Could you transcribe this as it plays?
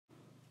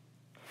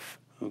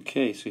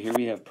Okay, so here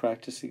we have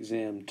practice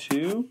exam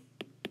 2.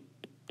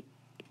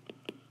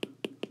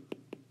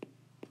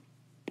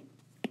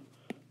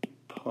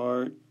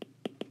 Part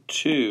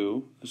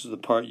 2. This is the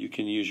part you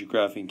can use your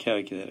graphing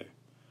calculator.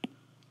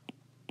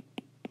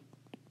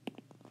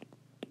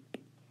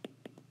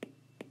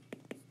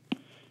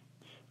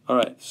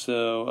 Alright,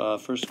 so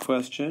first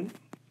question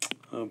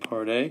on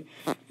part A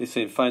is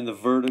saying find the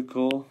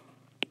vertical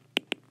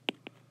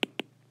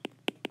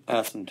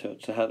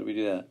asymptote. So how do we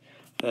do that?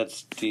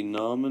 That's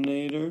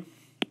denominator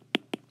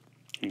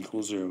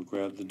equals 0.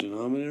 Grab the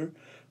denominator,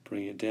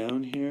 bring it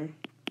down here.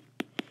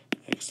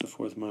 X to the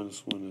fourth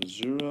minus 1 is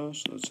 0,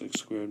 so that's x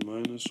squared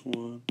minus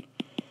 1.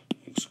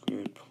 X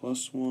squared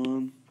plus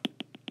 1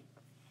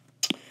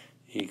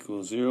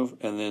 equals 0.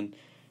 And then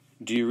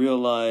do you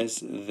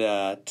realize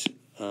that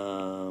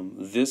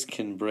this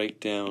can break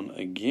down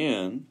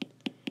again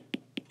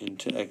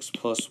into x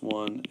plus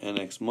 1 and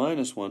x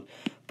minus 1,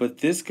 but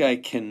this guy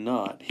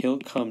cannot. He'll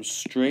come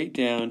straight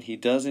down. He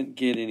doesn't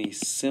get any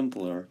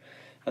simpler.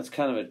 That's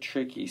kind of a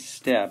tricky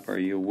step. Are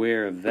you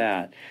aware of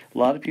that? A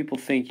lot of people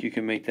think you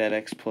can make that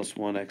x plus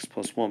 1,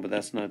 but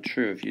that's not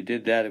true. If you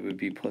did that, it would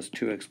be plus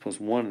 2x plus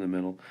 1 in the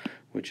middle,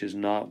 which is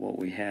not what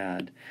we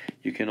had.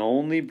 You can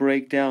only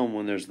break down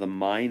when there's the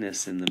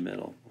minus in the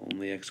middle,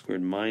 only x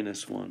squared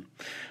minus 1.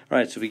 All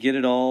right, so we get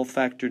it all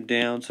factored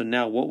down. So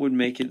now what would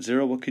make it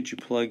 0? What could you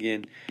plug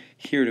in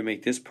here to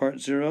make this part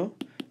 0?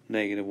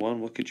 Negative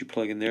 1. What could you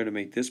plug in there to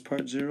make this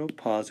part 0?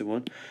 Positive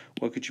 1.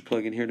 What could you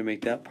plug in here to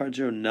make that part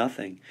 0?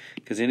 Nothing.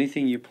 Because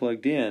anything you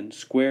plugged in,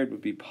 squared would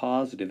be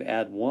positive.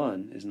 Add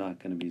 1 is not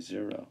going to be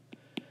 0.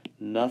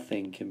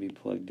 Nothing can be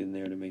plugged in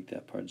there to make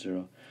that part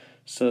 0.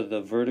 So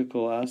the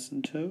vertical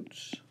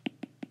asymptotes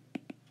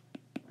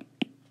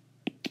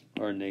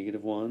are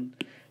negative 1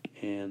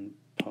 and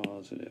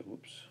positive.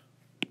 Whoops.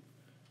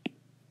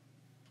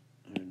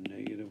 Are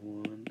negative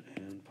 1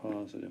 and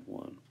positive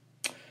 1.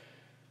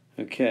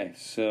 Okay,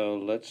 so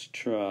let's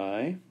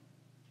try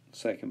the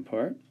second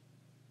part.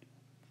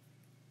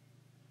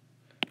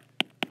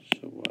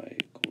 So y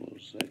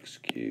equals x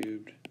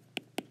cubed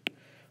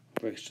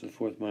over x to the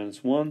fourth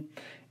minus 1.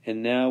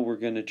 And now we're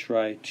going to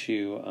try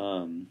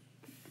to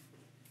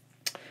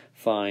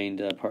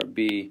find part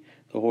B,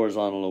 the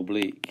horizontal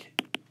oblique.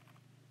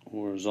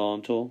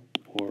 Horizontal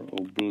or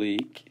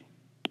oblique.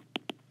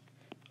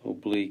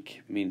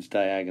 Oblique means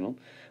diagonal.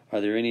 Are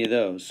there any of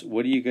those?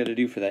 What do you got to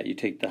do for that? You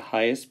take the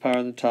highest power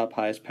on the top,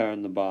 highest power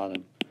on the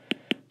bottom.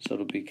 So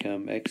it'll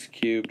become x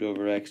cubed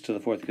over x to the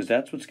fourth, because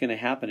that's what's going to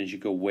happen as you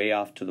go way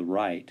off to the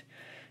right.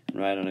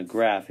 And right on a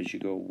graph, as you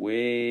go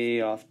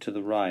way off to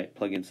the right,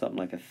 plug in something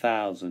like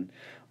 1,000,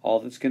 all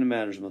that's going to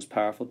matter is the most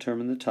powerful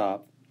term in the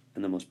top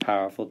and the most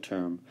powerful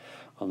term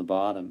on the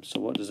bottom.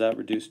 So what does that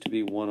reduce to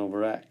be? 1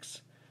 over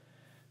x.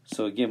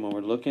 So again, when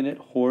we're looking at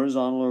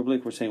horizontal or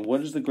oblique, we're saying,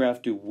 what does the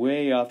graph do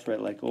way off to right,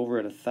 like over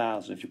at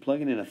 1,000? If you're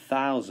plugging in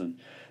 1,000,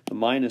 the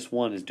minus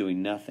 1 is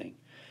doing nothing.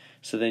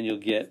 So then you'll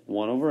get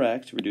 1 over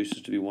x, it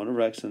reduces to be 1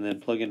 over x, and then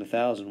plug in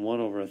 1,000, 1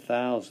 over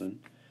 1,000.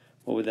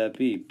 What would that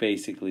be?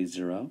 Basically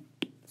 0.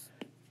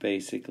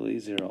 Basically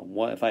 0.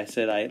 If I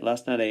said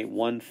last night I ate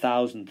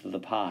 1,000th of the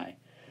pie,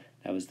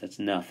 that's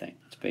nothing.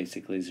 It's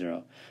basically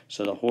 0.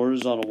 So the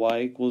horizontal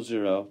y equals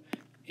 0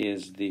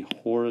 is the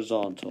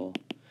horizontal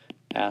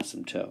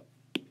asymptote.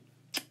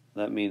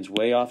 That means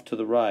way off to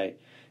the right,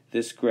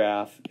 this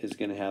graph is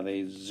going to have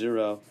a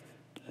 0.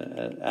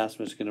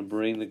 Asymptote is going to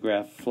bring the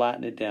graph,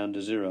 flatten it down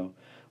to 0,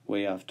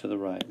 way off to the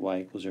right.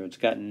 Y equals 0. It's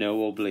got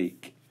no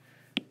oblique.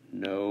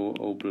 No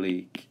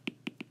oblique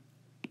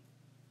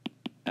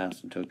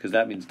asymptote, because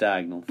that means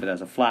diagonal. If it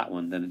has a flat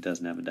one, then it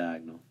doesn't have a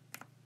diagonal.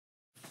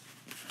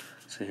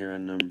 So here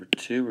on number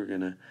 2, we're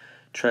going to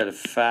try to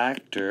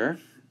factor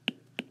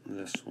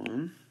this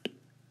one.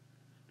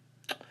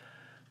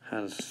 How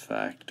does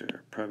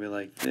factor? Probably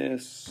like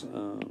this,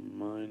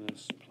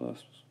 minus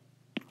plus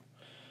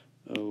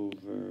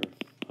over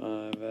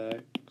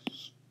 5x,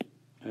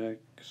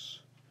 x,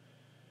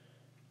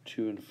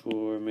 2 and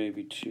 4,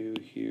 maybe 2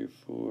 here,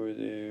 4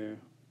 there,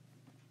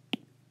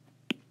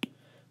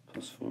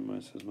 plus 4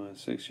 minus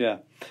 6, yeah.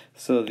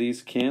 So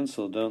these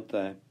cancel, don't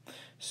they?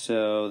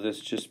 So this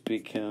just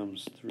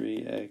becomes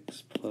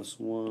 3x plus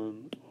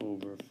 1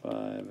 over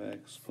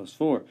 5x plus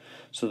 4.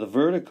 So the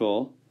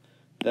vertical,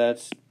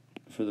 that's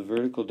for the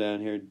vertical down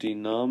here,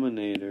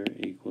 denominator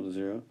equal to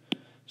 0.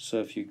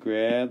 So if you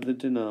grab the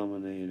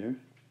denominator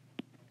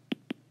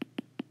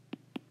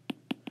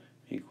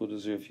equal to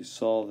 0, if you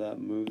solve that,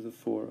 move the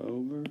 4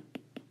 over.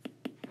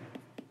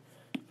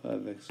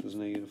 5x is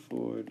negative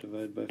 4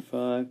 divided by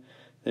 5.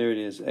 There it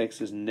is. X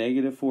is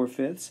negative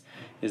 4/5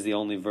 is the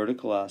only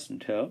vertical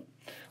asymptote.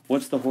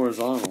 What's the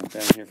horizontal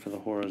down here for the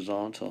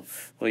horizontal?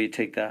 Well, you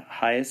take that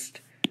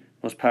highest,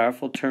 most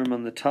powerful term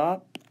on the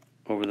top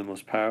over the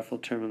most powerful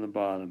term on the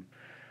bottom.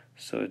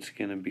 So it's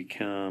going to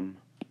become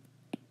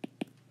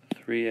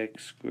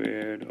 3x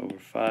squared over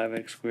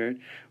 5x squared,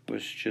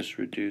 which just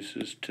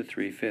reduces to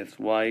 3/5.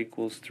 Y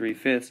equals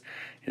 3/5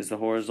 is the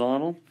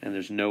horizontal, and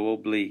there's no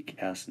oblique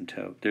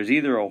asymptote. There's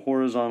either a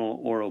horizontal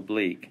or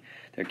oblique.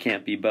 There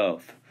can't be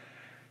both.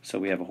 So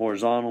we have a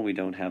horizontal, we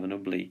don't have an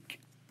oblique.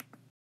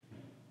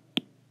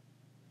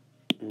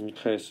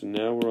 Okay, so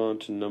now we're on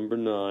to number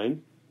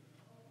 9.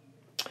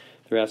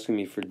 They're asking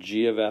me for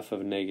g of f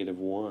of negative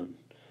 1.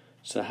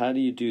 So how do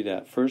you do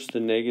that? First,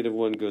 the negative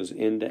 1 goes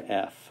into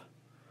f.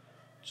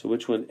 So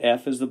which one?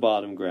 F is the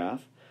bottom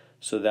graph.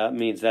 So that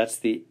means that's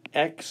the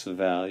x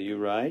value,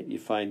 right? You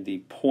find the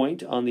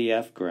point on the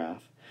f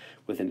graph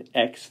with an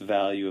x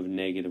value of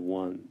negative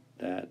 1.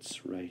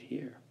 That's right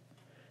here.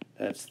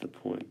 That's the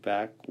point.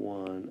 Back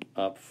 1,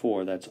 up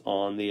 4. That's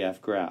on the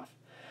f graph.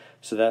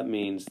 So that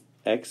means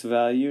x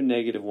value,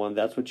 negative 1,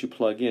 that's what you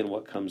plug in.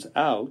 What comes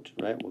out,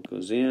 right? What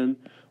goes in,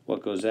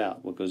 what goes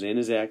out. What goes in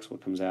is x,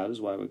 what comes out is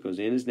y. What goes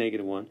in is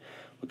negative 1,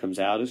 what comes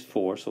out is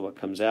 4. So what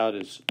comes out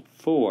is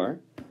 4.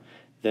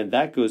 Then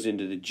that goes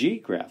into the g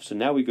graph. So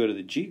now we go to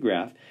the g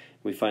graph.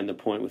 We find the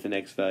point with an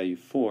x value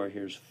 4.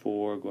 Here's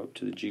 4, go up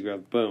to the g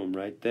graph, boom,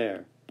 right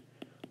there.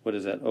 What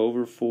is that?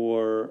 Over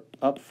 4,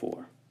 up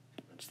 4.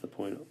 That's the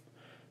point.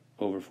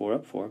 Over 4,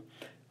 up 4.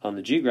 On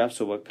the g graph,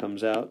 so what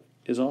comes out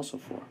is also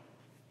 4.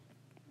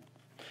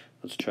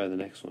 Let's try the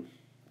next one.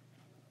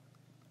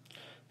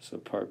 So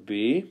part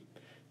B,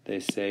 they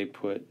say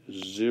put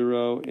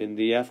 0 in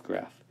the f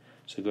graph.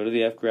 So go to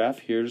the f graph.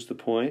 Here's the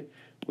point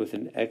with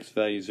an x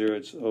value 0.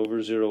 It's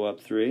over 0, up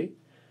 3.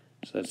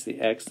 So that's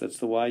the x, that's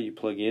the y. You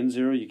plug in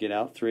 0, you get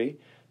out 3.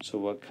 So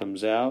what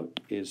comes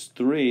out is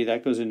 3.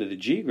 That goes into the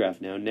g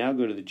graph now. Now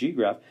go to the g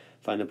graph.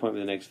 Find the point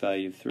with an x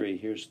value of 3.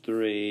 Here's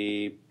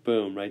 3.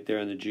 Boom, right there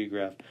on the g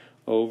graph.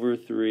 Over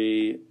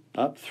 3,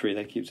 up 3.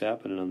 That keeps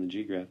happening on the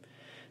g graph.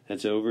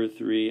 That's over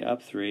 3,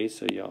 up 3,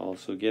 so you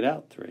also get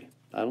out 3.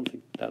 I don't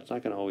think that's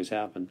not going to always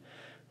happen.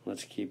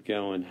 Let's keep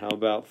going. How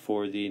about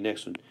for the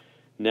next one?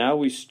 Now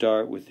we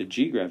start with the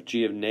g graph.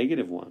 G of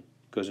negative 1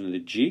 goes into the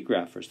g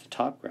graph first, the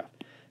top graph.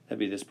 That'd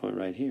be this point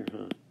right here,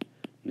 huh?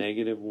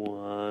 Negative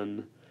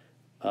 1,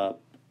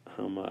 up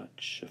how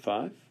much?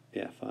 5?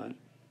 Yeah, 5.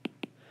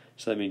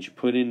 So that means you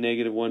put in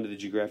negative 1 to the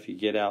g graph, you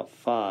get out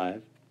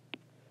 5.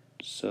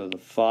 So the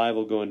 5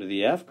 will go into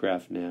the f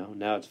graph now.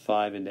 Now it's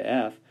 5 into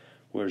f.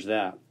 Where's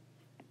that?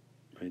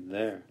 Right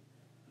there.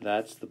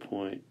 That's the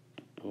point.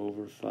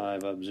 Over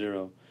 5, up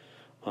 0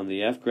 on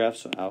the f graph,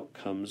 so out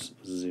comes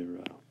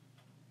 0.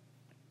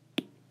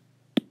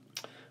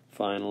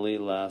 Finally,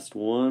 last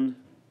one.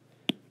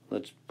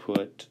 Let's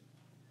put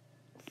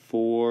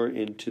 4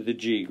 into the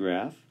g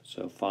graph.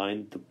 So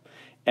find the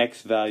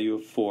x value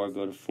of 4.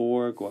 Go to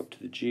 4, go up to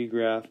the g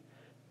graph.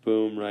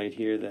 Boom, right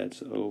here.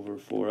 That's over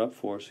 4, up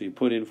 4. So you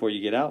put in 4,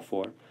 you get out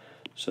 4.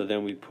 So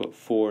then we put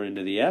 4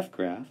 into the f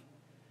graph.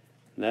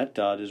 And that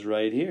dot is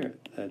right here.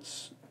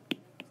 That's,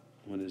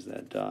 what is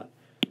that dot?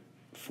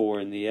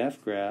 4 in the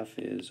f graph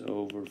is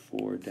over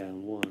 4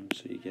 down 1.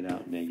 So you get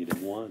out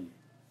negative 1.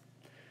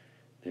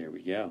 There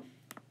we go.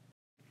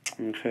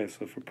 Okay,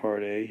 so for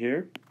part A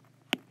here,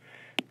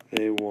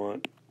 they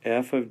want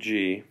f of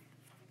g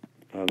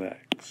of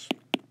x.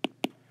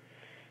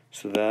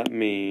 So that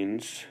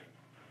means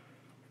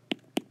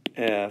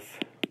f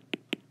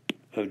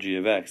of g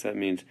of x. That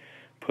means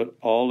put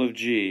all of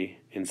g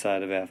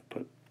inside of f.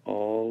 Put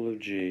all of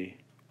g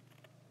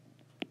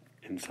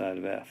inside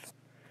of f.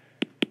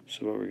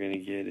 So what we're going to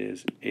get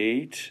is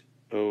 8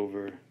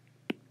 over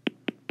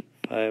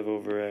 5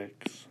 over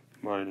x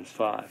minus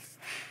 5.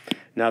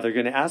 Now they're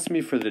going to ask me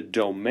for the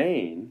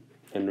domain,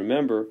 and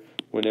remember,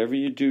 whenever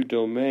you do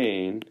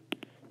domain,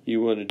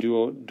 you want to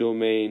do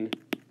domain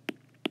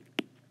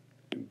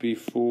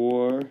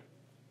before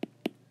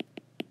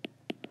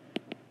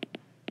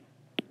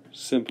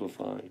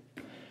simplifying.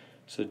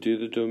 So do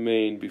the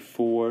domain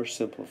before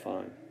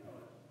simplifying.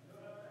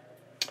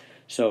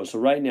 So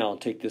right now I'll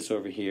take this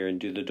over here and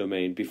do the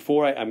domain.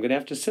 Before I'm going to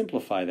have to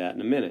simplify that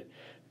in a minute,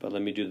 but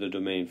let me do the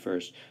domain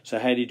first. So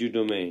how do you do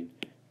domain?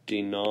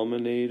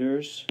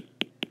 Denominators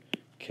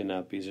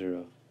cannot be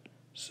 0.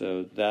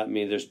 So that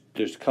means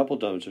there's a couple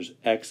denominators. There's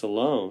x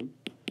alone.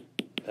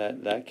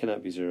 That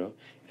cannot be 0.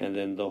 And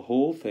then the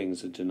whole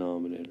thing's a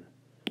denominator.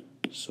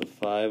 So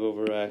 5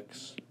 over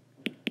x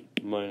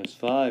minus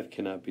 5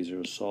 cannot be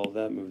 0. Solve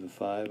that. Move the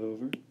 5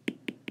 over.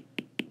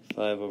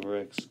 5 over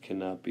x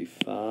cannot be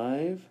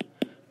 5.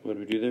 What do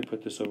we do there?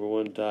 Put this over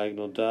 1.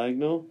 Diagonal,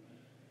 diagonal.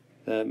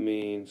 That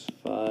means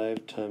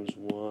 5 times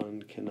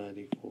 1 cannot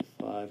equal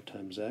 5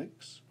 times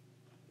x.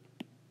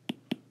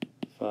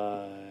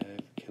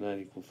 5 cannot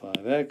equal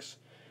 5x.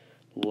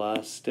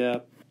 Last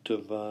step,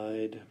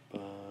 divide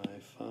by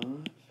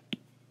 5.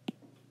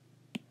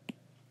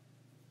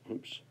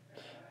 Oops.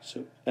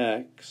 So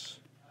x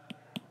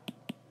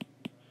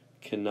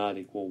cannot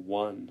equal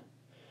 1.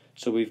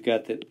 So we've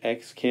got that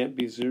x can't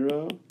be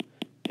 0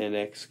 and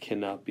x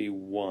cannot be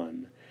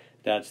 1.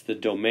 That's the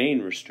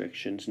domain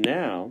restrictions.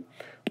 Now,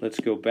 let's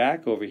go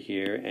back over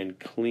here and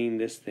clean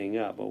this thing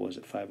up. What was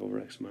it? 5 over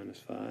x minus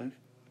 5.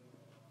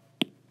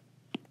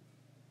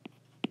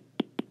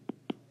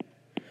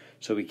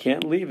 So we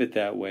can't leave it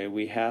that way.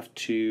 We have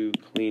to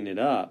clean it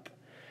up.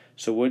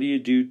 So what do you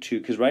do to,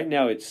 because right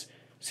now it's,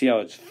 see how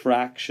it's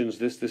fractions,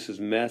 this is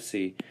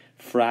messy.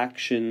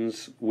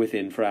 fractions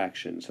within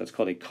fractions. That's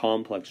called a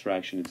complex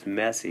fraction. It's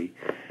messy.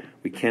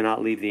 We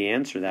cannot leave the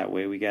answer that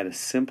way. We got to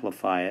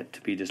simplify it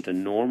to be just a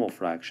normal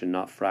fraction,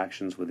 not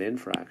fractions within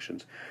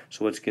fractions.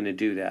 So what's going to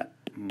do that?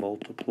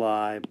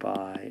 Multiply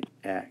by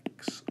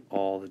x,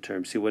 all the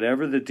terms. See,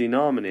 whatever the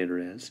denominator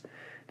is,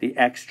 the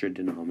extra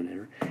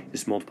denominator,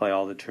 just multiply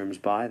all the terms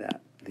by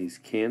that. These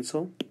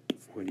cancel.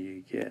 What do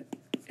you get?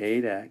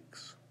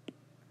 8x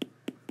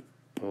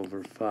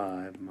over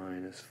 5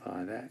 minus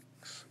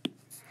 5x.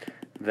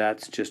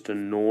 That's just a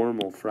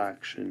normal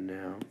fraction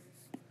now.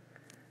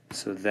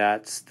 So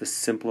that's the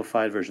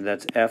simplified version.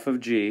 That's f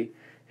of g,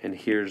 and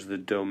here's the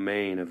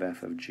domain of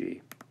f of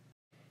g.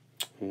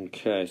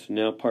 Okay, so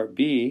now part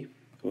B,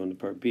 going to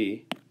part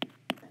B,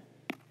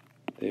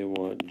 they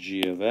want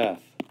g of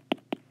f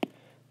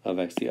of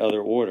x, the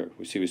other order.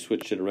 We see we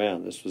switched it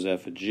around. This was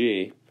f of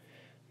g.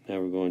 Now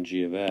we're going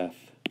g of f.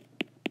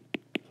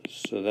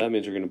 So that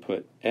means we're going to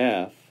put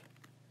f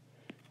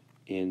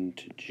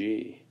into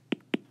g.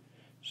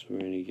 So we're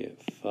going to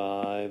get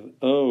 5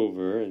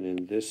 over, and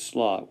in this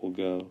slot will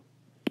go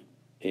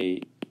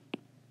 8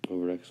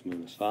 over x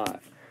minus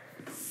 5.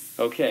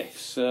 Okay,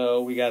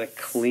 so we got to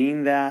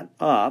clean that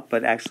up,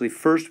 but actually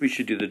first we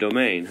should do the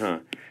domain, huh?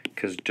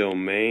 Because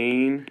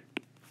domain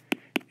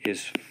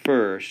is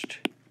first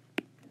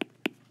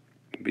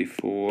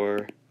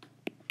before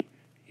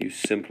you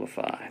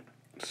simplify.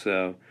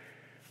 So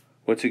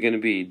what's it going to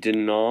be?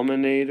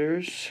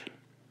 Denominators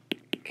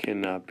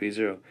cannot be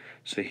 0.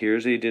 So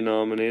here's a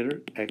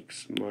denominator,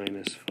 x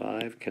minus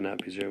 5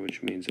 cannot be 0,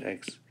 which means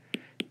x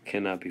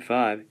cannot be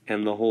 5,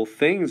 and the whole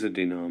thing's a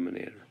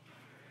denominator.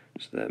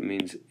 So that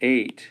means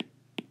 8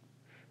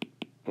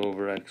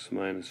 over x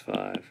minus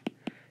 5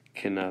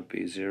 cannot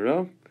be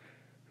 0,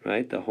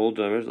 right? The whole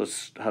denominator.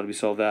 How do we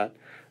solve that?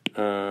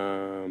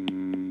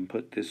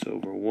 Put this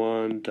over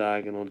 1,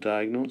 diagonal,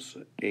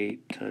 so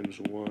 8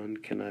 times 1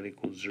 cannot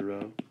equal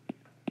 0.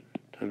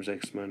 Times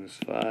x minus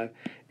 5.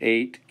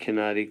 8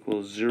 cannot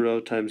equal 0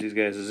 times these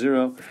guys is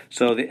 0.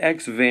 So the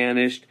x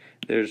vanished.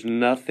 There's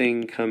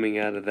nothing coming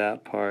out of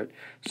that part.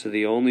 So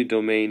the only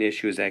domain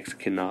issue is x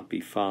cannot be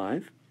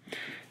 5.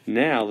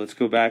 Now let's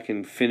go back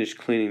and finish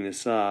cleaning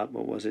this up.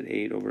 What was it?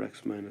 8 over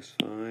x minus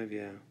 5?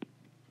 Yeah.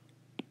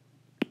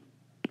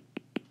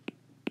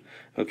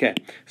 Okay,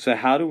 so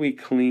how do we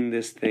clean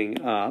this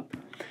thing up?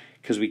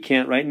 Because we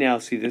can't right now,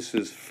 see, this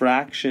is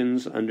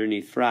fractions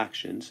underneath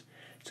fractions.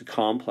 It's a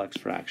complex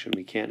fraction.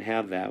 We can't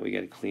have that. We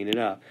got to clean it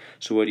up.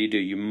 So what do?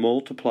 You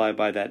multiply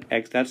by that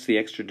x. That's the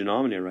extra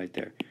denominator right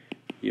there.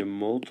 You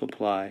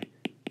multiply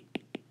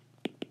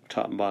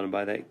top and bottom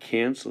by that.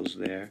 Cancels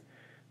there.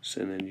 So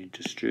then you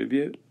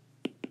distribute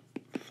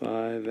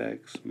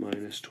 5x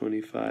minus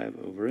 25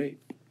 over 8.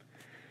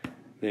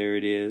 There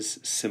it is,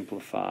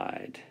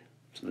 simplified.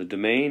 So the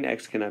domain,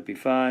 x cannot be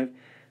 5.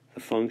 The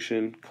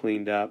function,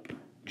 cleaned up,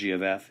 g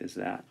of f is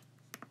that.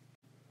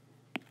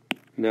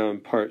 Now in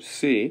part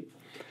C,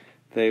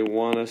 they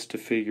want us to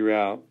figure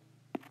out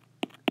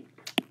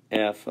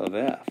f of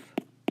x.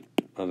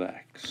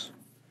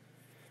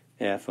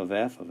 F of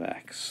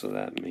x. So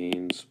that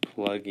means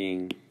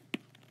plugging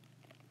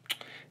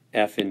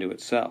f into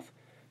itself.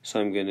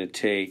 So I'm going to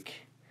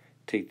take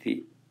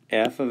the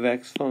f of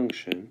x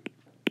function,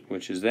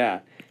 which is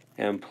that,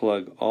 and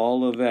plug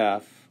all of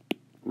f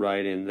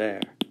right in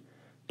there.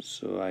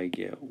 So I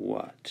get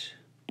what?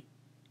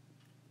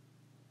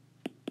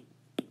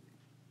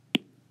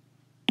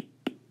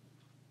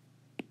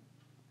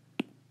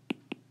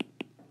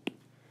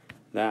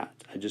 That.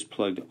 I just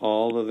plugged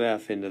all of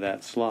f into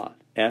that slot.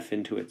 F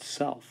into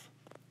itself.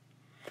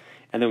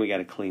 And then we got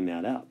to clean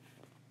that up.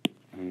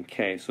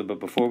 Okay, so but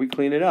before we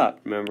clean it up,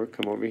 remember,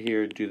 come over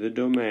here, do the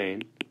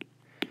domain.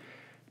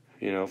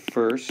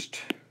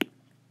 First,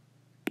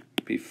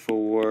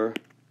 before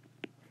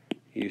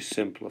you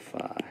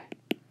simplify.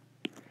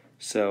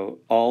 So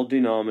all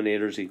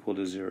denominators equal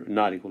to 0,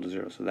 not equal to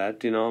 0. So that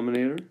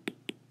denominator,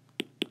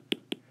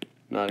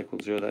 not equal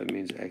to 0, that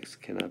means x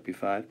cannot be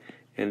 5.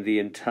 And the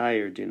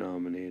entire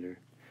denominator,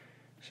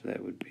 so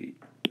that would be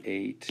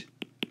 8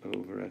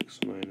 over x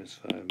minus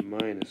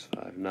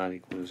 5, not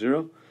equal to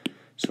 0.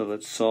 So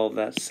let's solve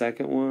that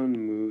second one.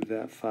 Move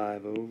that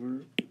 5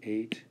 over.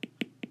 8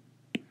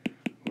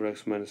 over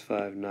x minus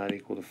 5, not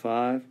equal to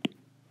 5.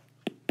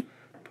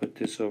 Put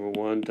this over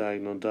 1,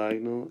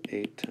 diagonal.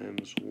 8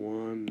 times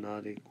 1,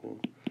 not equal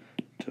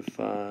to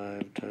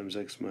 5 times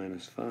x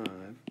minus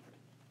 5.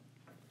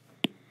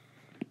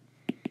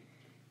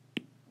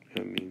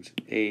 That means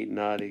 8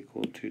 not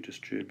equal to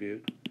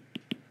distribute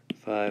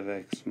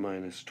 5x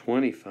minus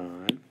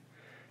 25.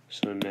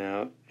 So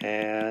now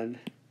add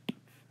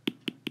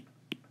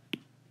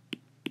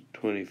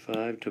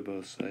 25 to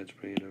both sides,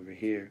 bring it over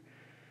here.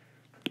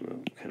 Well,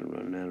 I'm kind of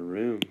running out of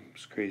room.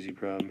 It's a crazy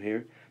problem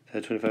here. So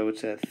that 25,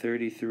 what's that?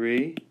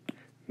 33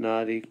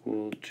 not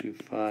equal to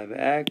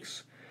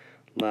 5x.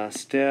 Last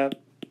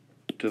step,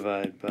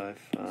 divide by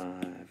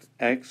 5.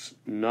 X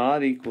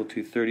not equal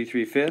to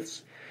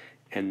 33/5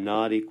 and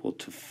not equal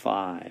to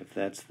 5.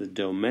 That's the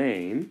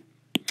domain.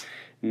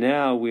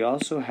 Now we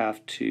also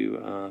have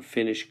to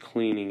finish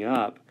cleaning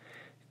up.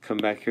 Come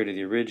back here to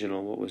the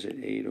original. What was it?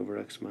 8 over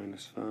x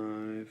minus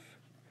 5.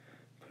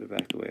 Put it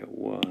back the way it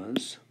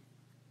was.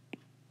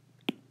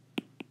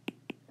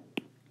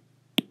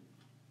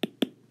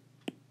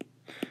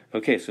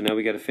 Okay, so now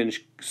we got to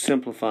finish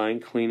simplifying,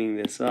 cleaning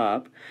this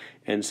up.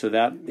 And so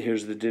that,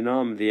 here's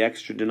the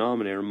extra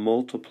denominator,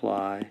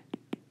 multiply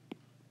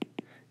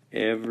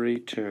every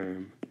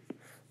term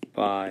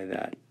by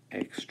that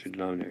extra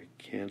denominator.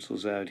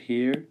 Cancels out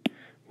here.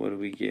 What do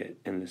we get?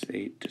 And this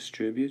 8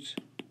 distributes.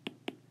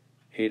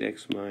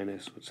 8x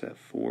minus, what's that,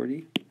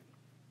 40?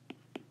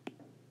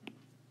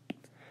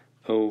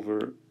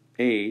 Over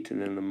 8,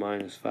 and then the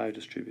minus 5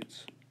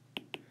 distributes.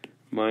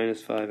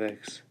 Minus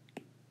 5x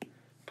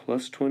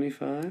plus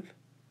 25.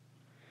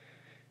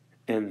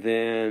 And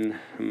then,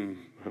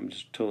 I'm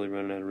just totally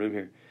running out of room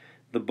here.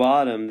 The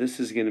bottom, this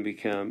is going to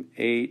become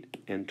 8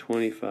 and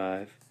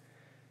 25.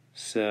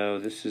 So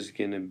this is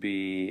going to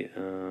be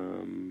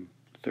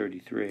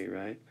 33,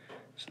 right?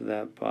 So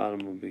that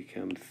bottom will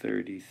become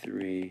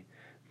 33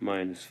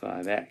 minus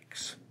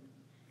 5x.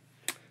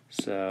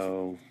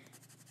 So,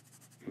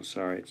 I'm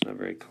sorry, it's not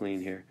very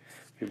clean here.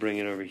 Let me bring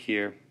it over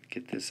here,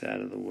 get this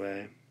out of the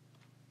way.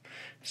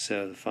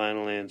 So the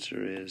final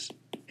answer is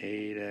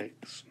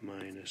 8x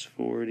minus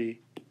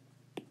 40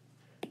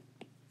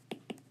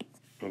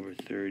 over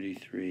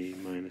 33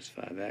 minus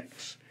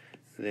 5x.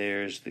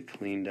 There's the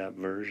cleaned up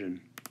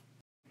version.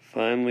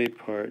 Finally,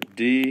 part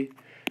D,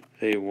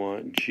 they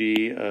want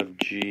g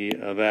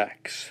of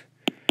x.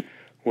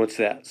 What's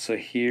that? So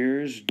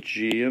here's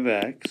g of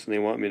x, and they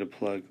want me to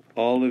plug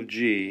all of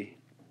g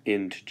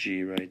into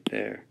g right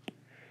there.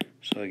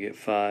 So I get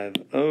 5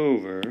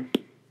 over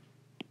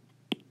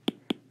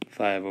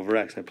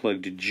x. I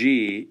plugged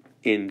g,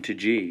 into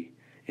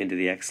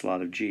the x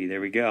slot of g. There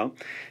we go.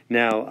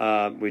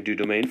 Now, we do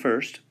domain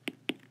first.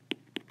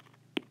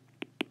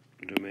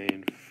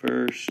 Domain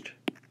first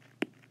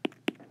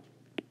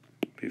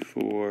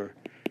before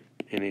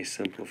any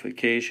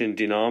simplification.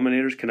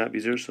 Denominators cannot be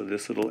 0, so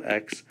this little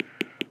x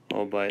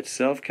all by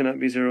itself cannot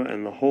be 0,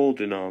 and the whole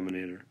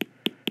denominator,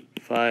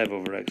 5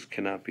 over x,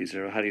 cannot be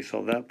 0. How do you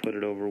solve that? Put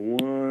it over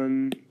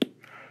 1.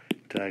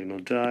 Diagonal,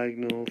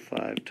 diagonal.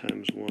 5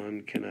 times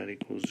 1 cannot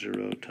equal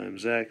 0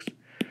 times x.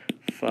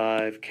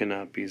 5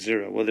 cannot be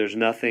 0. Well, there's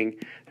no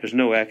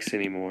x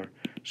anymore,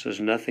 so there's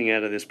nothing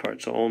out of this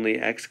part, so only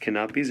x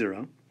cannot be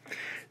 0.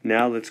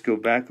 Now let's go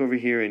back over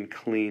here and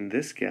clean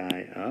this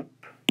guy up.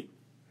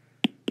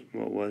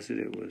 What was it?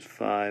 It was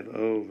 5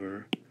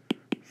 over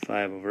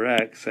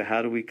x. So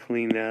how do we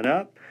clean that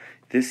up?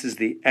 This is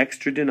the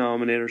extra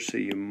denominator, so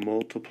you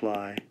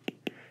multiply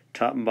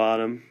top and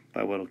bottom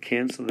by what will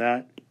cancel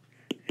that,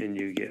 and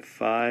you get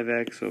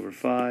 5x over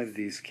 5.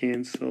 These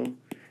cancel.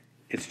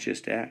 It's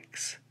just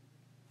x.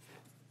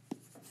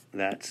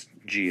 That's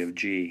g of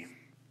g.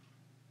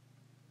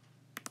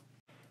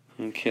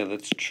 Okay,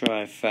 let's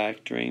try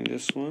factoring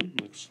this one.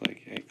 Looks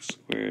like x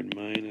squared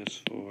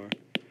minus 4,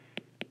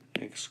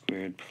 x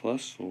squared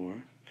plus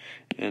 4.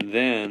 And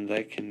then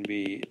that can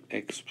be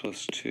x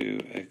plus 2,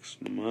 x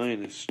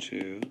minus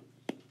 2,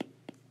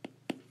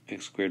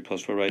 x squared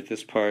plus 4. Right,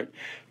 this part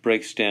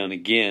breaks down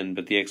again,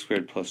 but the x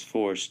squared plus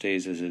 4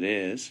 stays as it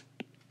is.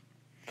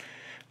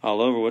 All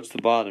over, what's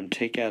the bottom?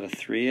 Take out a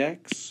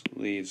 3x,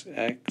 leaves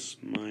x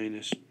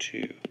minus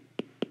 2.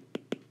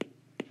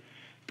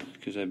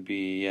 Because that'd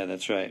be, yeah,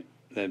 that's right.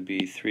 That'd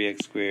be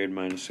 3x squared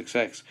minus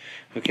 6x.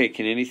 Okay,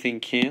 can anything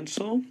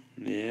cancel?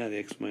 Yeah, the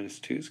x minus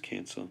 2's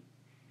cancel.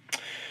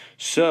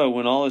 So,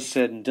 when all is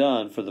said and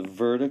done, for the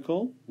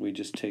vertical, we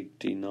just take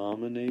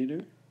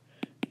denominator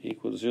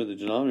equal to 0. The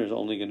denominator is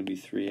only going to be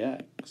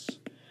 3x.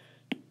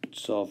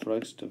 Solve for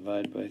x,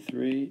 divide by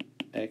 3.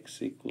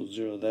 X equals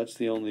 0. That's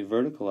the only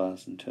vertical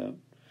asymptote.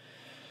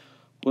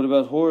 What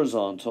about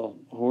horizontal?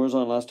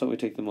 Horizontal asymptote, we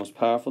take the most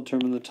powerful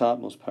term in the top,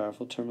 most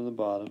powerful term in the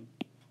bottom.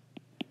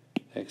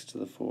 X to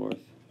the 4th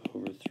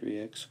over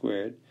 3x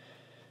squared.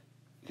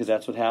 Because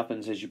that's what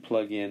happens as you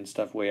plug in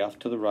stuff way off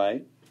to the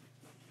right.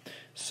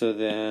 So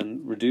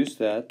then reduce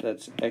that.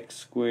 That's x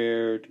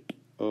squared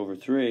over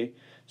 3.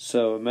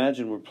 So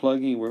imagine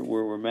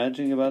we're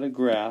imagining about a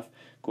graph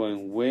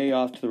going way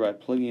off to the right,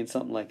 plugging in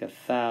something like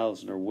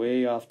 1,000, or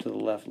way off to the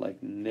left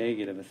like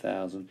negative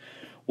 1,000.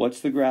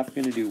 What's the graph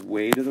going to do?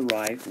 Way to the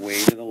right,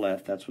 way to the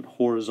left. That's what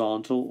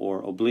horizontal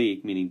or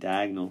oblique, meaning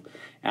diagonal,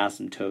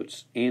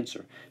 asymptotes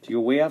answer. So you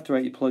go way off to the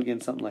right, you plug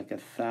in something like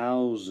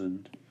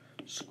 1,000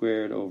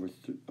 squared over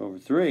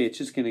 3. It's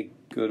just going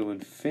to go to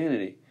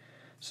infinity.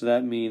 So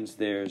that means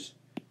there's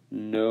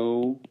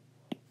no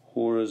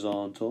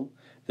horizontal.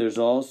 There's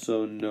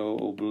also no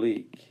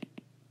oblique.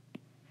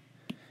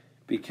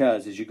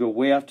 Because as you go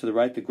way off to the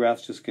right, the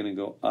graph's just going to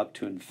go up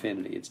to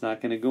infinity. It's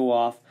not going to go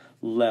off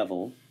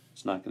level.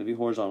 It's not going to be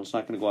horizontal. It's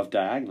not going to go off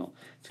diagonal.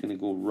 It's going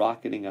to go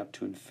rocketing up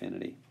to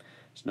infinity.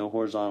 There's no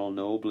horizontal,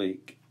 no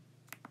oblique.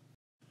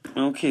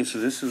 Okay, so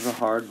this is a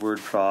hard word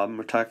problem.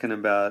 We're talking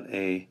about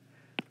a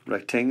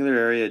rectangular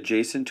area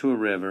adjacent to a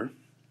river.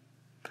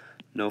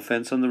 No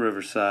fence on the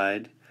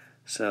riverside.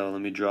 So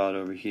let me draw it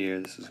over here.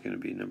 This is going to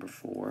be number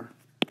 4.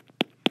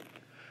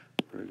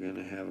 We're going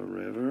to have a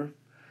river,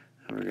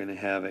 and we're going to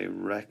have a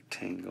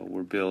rectangle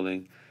we're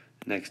building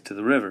next to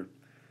the river.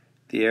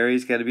 The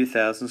area's got to be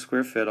 1,000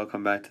 square feet. I'll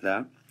come back to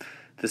that.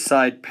 The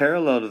side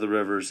parallel to the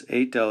river is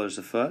 $8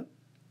 a foot.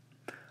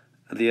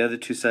 The other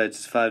two sides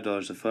is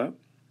 $5 a foot.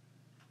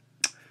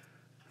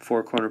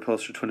 4 corner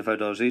posts are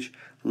 $25 each.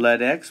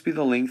 Let X be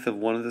the length of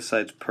one of the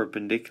sides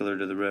perpendicular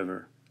to the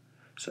river.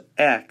 So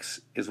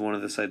X is one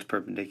of the sides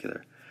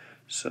perpendicular.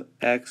 So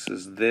X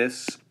is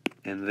this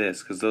and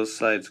this, because those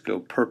sides go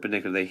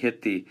perpendicular. They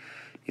hit the,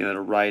 at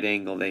a right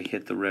angle, they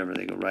hit the river.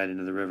 They go right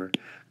into the river.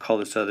 Call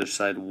this other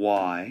side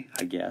Y,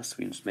 I guess.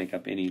 We can just make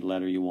up any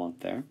letter you want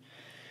there.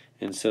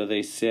 And so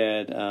they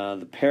said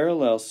the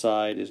parallel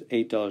side is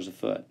 $8 a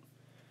foot.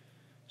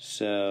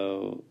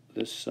 So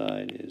this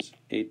side is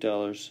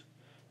 $8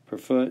 per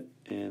foot,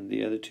 and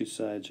the other two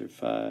sides are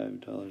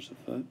 $5 a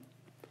foot.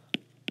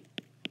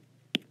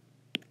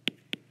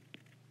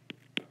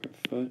 Per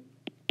foot.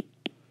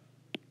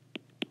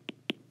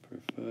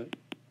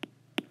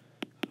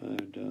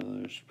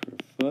 $5 per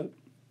foot.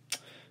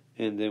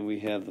 And then we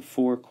have the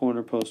 4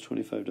 corner posts,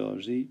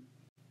 $25 each.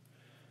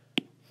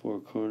 4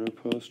 corner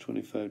posts,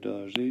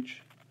 $25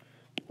 each.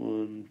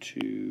 1,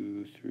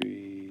 2,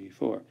 3,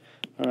 4.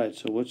 All right,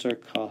 so what's our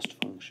cost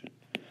function?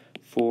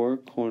 4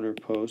 corner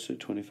posts at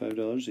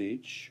 $25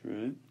 each,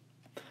 right?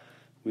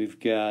 We've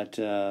got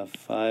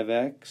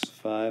 5x,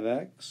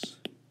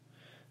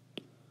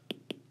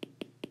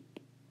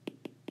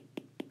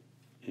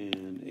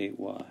 and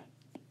 8y.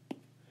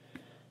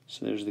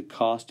 So there's the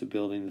cost of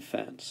building the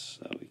fence.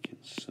 So we can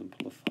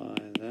simplify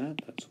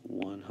that. That's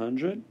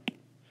 100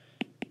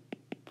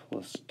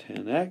 plus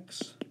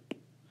 10x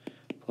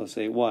plus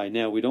 8y.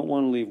 Now, we don't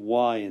want to leave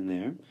y in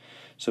there,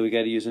 so we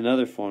got to use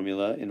another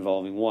formula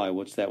involving y.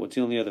 What's that? What's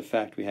the only other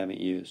fact we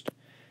haven't used?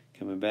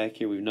 Coming back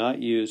here, we've not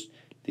used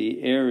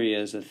the area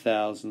is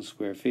 1,000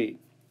 square feet.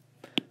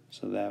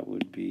 So that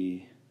would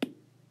be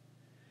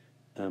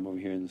over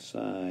here on the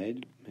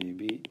side,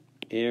 maybe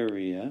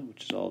area,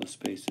 which is all the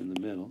space in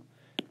the middle,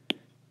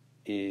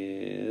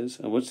 is,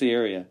 and what's the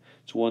area?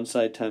 It's one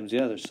side times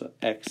the other, so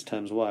x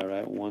times y,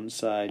 right? One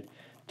side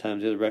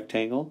times the other.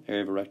 Rectangle,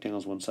 area of a rectangle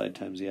is one side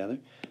times the other.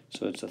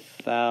 So it's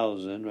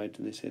 1,000, right?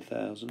 Did they say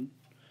 1,000?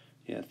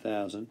 Yeah,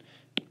 1,000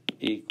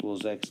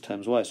 equals x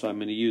times y. So I'm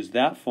going to use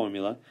that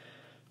formula.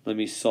 Let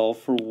me solve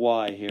for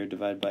y here.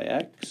 Divide by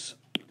x.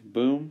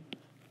 Boom.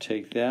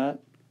 Take that.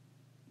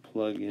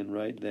 Plug in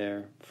right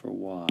there for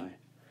y.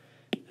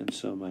 And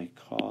so my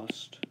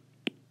cost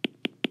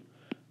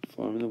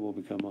formula will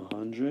become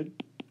 100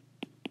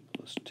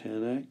 plus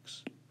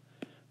 10x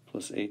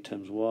plus 8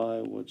 times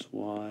y. What's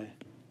y?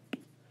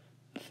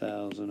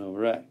 1,000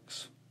 over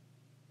x.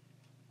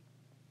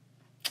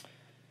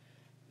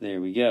 There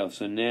we go.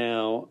 So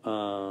now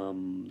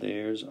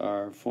there's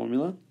our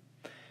formula.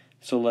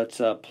 So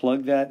let's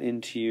plug that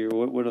into your,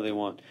 what do they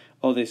want?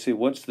 Oh, they say,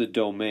 what's the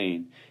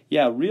domain?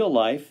 Yeah, real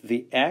life,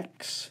 the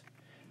x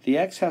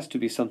has to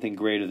be something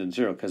greater than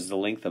 0 because the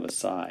length of a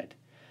side.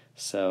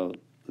 So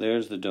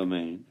there's the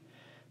domain.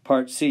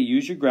 Part C,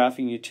 use your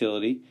graphing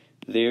utility.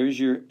 There's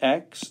your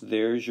x,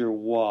 there's your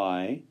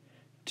y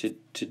to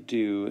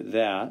do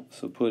that.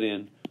 So put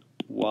in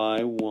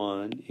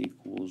y1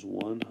 equals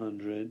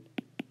 100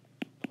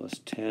 plus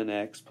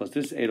 10x plus,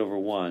 this is 8 over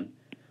 1.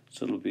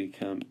 So it'll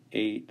become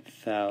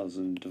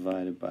 8,000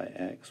 divided by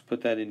x.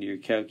 Put that into your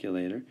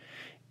calculator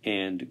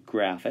and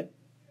graph it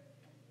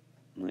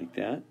like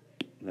that.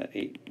 That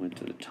 8 went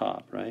to the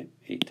top, right?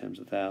 8 times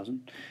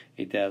 1,000.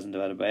 8,000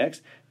 divided by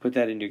x. Put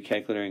that into your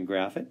calculator and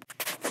graph it.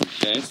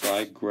 Okay, so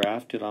I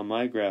graphed it on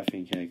my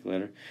graphing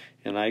calculator,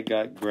 and I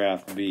got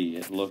graph B.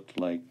 It looked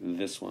like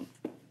this one.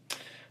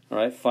 All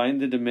right,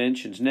 find the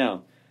dimensions.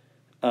 Now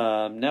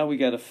we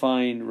got to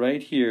find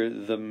right here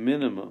the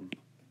minimum,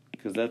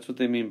 because that's what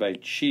they mean by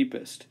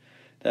cheapest.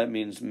 That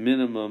means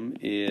minimum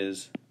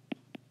is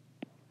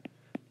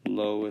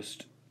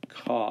lowest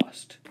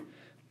cost.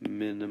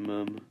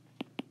 Minimum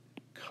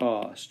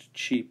cost,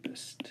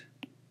 cheapest.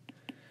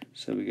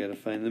 So we got to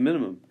find the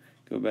minimum.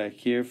 Go back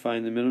here,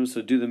 find the minimum.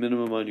 So do the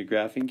minimum on your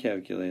graphing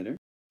calculator.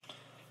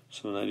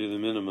 So when I do the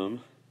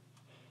minimum,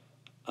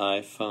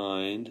 I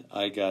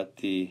got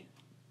the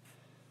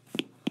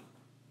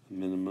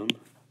minimum.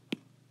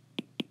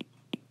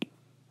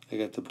 I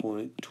got the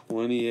point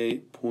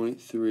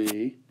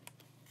 28.3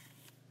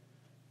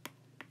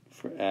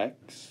 for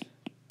x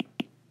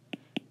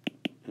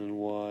and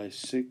y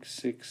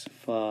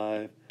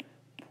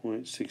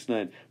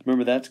 665.69.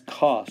 Remember, that's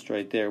cost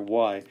right there.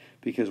 Why?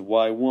 Because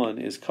y1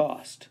 is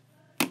cost.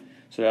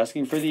 So they're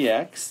asking for the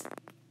x.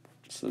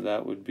 So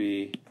that would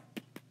be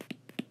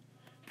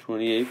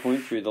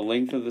 28.3. The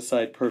length of the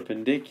side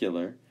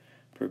perpendicular.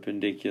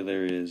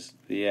 Perpendicular is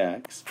the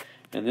x.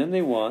 And then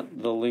they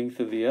want the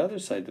length of the other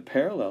side, the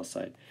parallel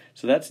side.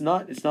 So it's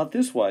not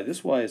this y.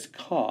 This y is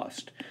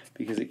cost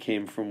because it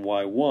came from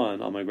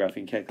y1 on my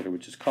graphing calculator,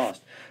 which is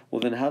cost.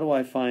 Well, then how do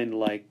I find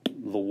like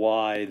the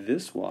y,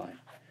 this y?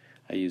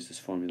 I use this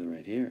formula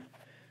right here.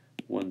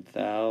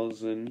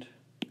 1,000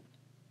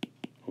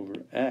 over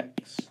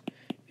x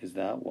is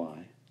that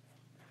y.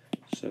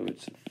 So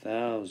it's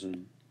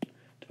 1,000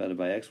 divided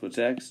by x. What's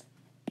x?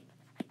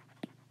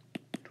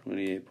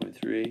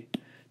 28.3.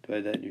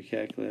 Divide that in your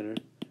calculator.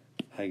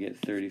 I get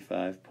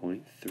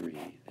 35.3.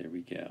 There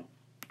we go.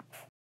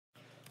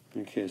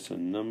 Okay, so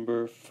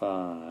number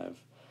 5.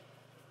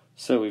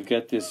 So we've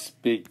got this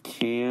big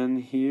can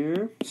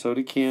here,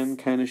 soda can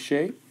kind of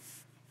shape,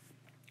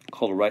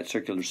 called a right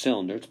circular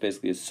cylinder. It's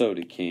basically a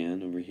soda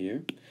can over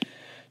here.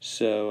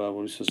 So what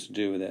are we supposed to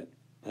do with it?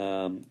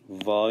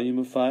 Volume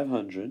of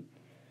 500.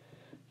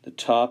 The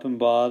top and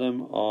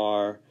bottom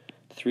are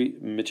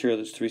material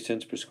that's 3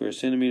 cents per square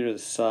centimeter. The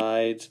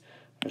sides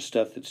are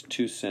stuff that's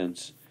 2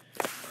 cents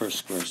per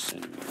square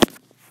centimeter.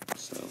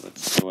 So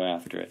let's go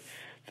after it.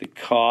 The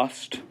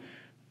cost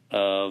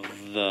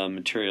of the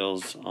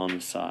materials on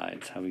the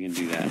sides. How are we going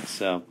to do that?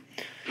 So,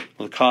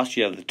 well, the cost,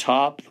 you have the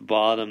top, the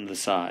bottom, the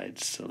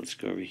sides. So let's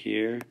go over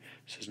here.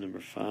 This is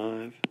number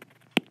 5.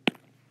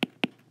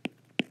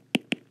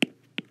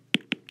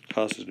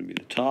 Cost is going to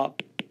be the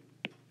top.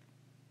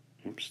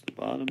 Oops, the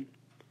bottom.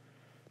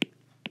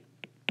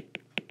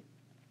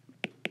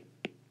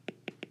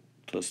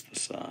 Plus the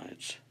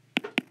sides.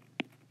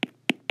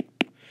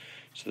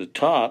 So the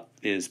top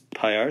is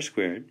pi r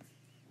squared.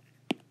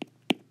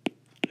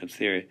 That's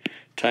the area.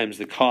 Times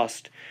the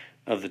cost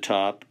of the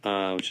top,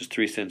 which is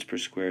 3 cents per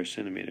square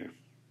centimeter.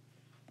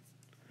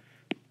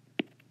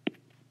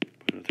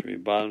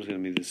 0.03. Bottom's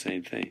going to be the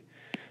same thing.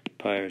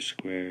 Pi r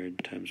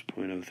squared times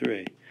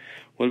 0.03.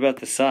 What about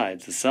the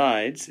sides? The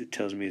sides, it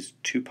tells me, is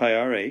 2 pi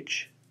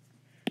rh.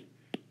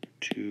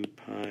 2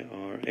 pi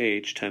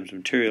rh times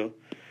material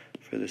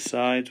for the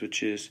sides,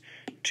 which is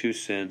 2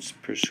 cents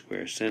per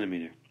square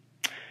centimeter.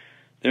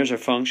 There's our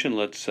function.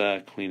 Let's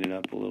clean it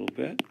up a little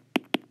bit.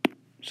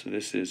 So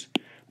this is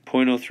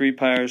 0.03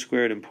 pi r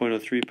squared, and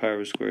 0.03 pi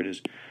r squared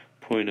is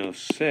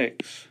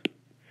 0.06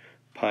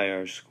 pi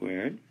r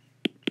squared,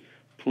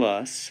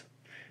 plus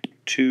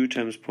 2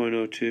 times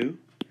 0.02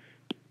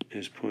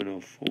 is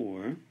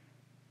 0.04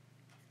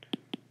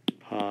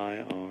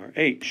 pi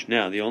rh.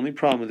 Now, the only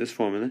problem with this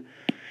formula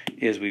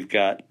is we've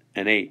got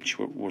an h.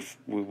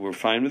 We're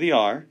fine with the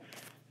r.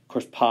 Of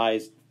course, pi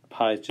is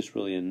just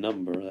really a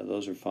number.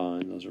 Those are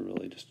fine. Those are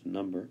really just a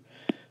number.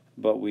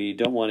 But we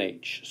don't want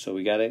h. So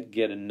we got to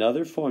get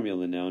another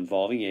formula now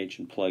involving h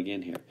and plug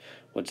in here.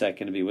 What's that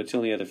going to be? What's the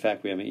only other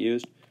fact we haven't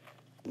used?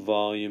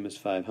 Volume is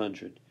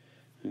 500.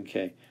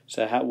 Okay.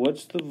 So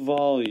what's the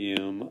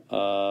volume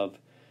of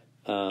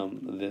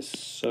this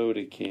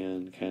soda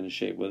can kind of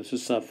shape? Well, this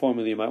is a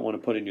formula you might want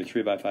to put in your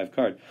 3x5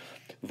 card.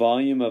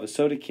 Volume of a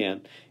soda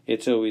can,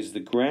 it's always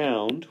the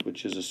ground,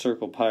 which is a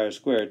circle pi r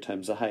squared,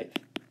 times the height.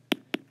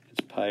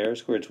 It's pi r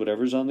squared. It's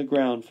whatever's on the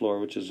ground floor,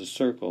 which is a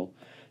circle,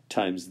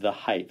 times the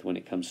height when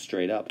it comes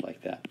straight up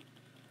like that.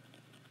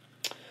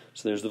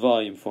 So there's the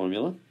volume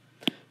formula.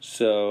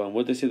 So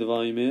what they say the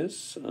volume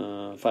is?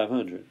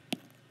 500.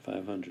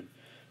 500.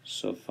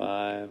 So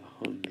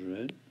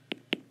 500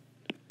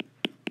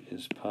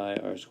 is pi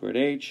r squared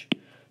h.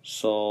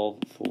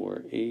 Solve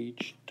for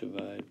h,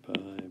 divide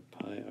by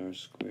pi r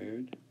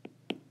squared.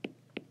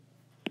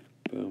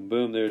 Boom,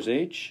 boom, there's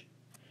h.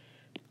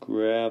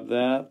 Grab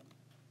that,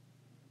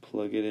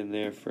 plug it in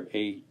there for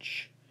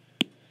h.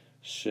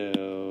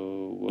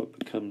 So what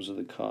becomes of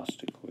the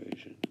cost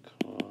equation?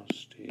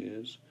 Cost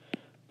is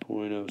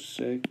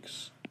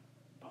 0.06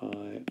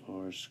 pi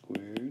r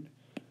squared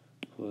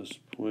plus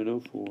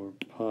 0.04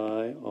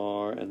 pi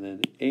r, and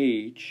then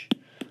h.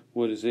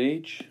 What is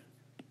h?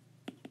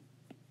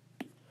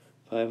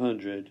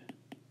 500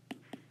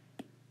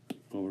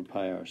 over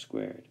pi r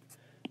squared.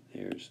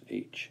 There's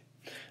h.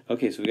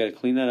 Okay, so we got to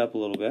clean that up a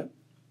little bit.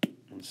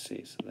 Let's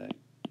see. So that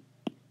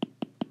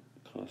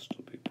cost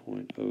will be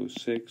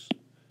 0.06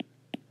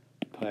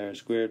 pi r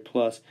squared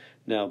plus,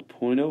 now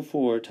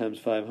 0.04 times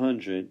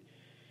 500.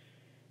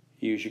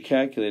 Use your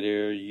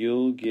calculator.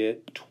 You'll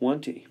get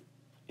 20.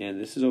 And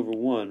this is over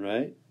 1,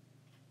 right?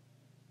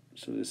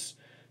 So this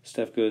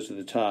stuff goes to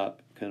the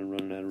top. Kind of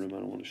running out of room. I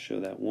don't want to show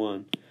that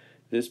 1.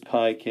 This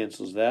pi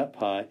cancels that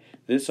pi.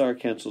 This r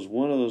cancels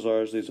one of those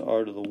r's, leaves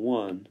r to the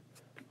 1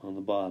 on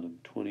the bottom,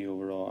 20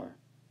 over r.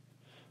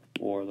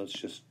 Or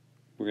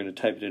we're going to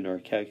type it into our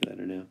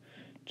calculator now.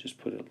 Just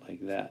put it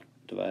like that,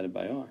 divided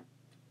by r.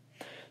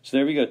 So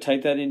there we go.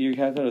 Type that into your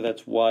calculator.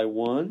 That's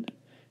y1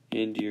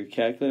 into your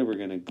calculator. We're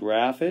going to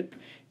graph it.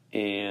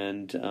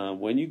 And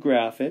when you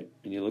graph it,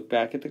 and you look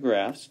back at the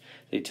graphs,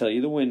 they tell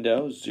you the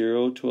window,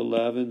 0 to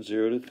 11,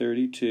 0 to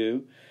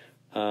 32.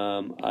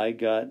 I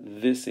got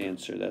this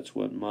answer. That's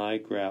what my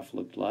graph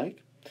looked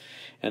like.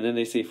 And then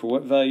they say for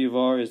what value of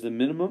r is the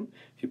minimum.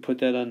 If you put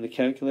that on the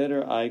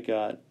calculator, I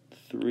got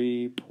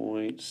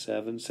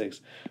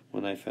 3.76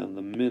 when I found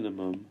the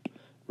minimum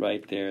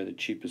right there. The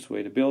cheapest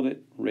way to build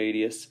it,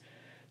 radius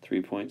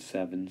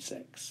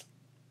 3.76.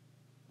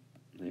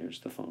 There's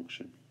the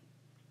function.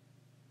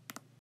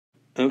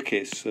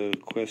 Okay, so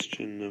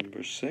question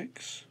number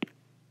 6.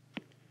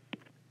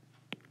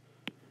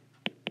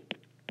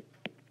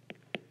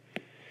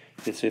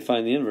 They say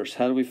find the inverse.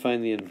 How do we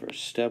find the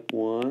inverse? Step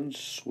 1,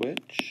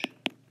 switch.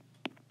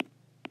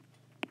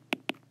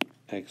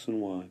 x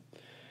and y.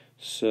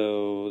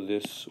 So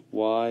this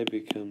y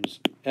becomes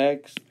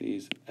x,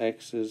 these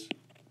x's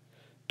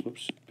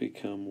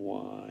become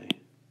y.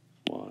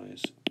 Y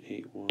is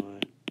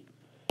 8y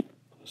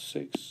plus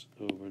 6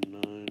 over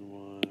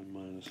 9y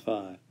minus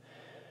 5.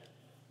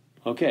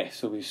 Okay,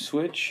 so we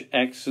switch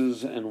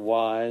x's and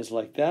y's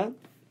like that,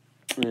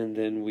 and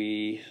then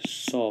we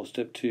solve.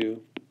 Step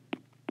 2,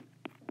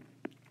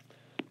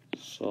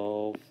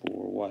 solve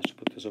for y. So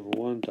put this over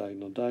 1,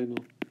 diagonal,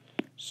 diagonal.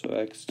 So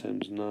x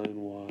times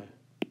 9y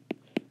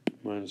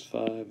minus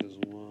 5 is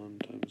 1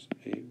 times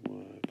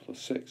 8y plus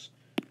 6.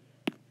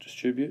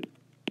 Distribute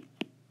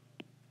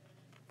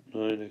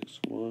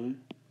 9xy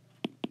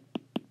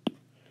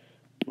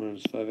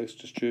minus 5x,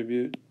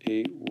 distribute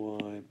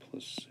 8y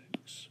plus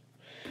 6.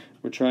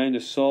 We're trying to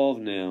solve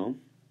now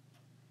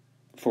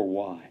for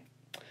y.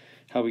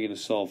 How are we going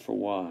to solve for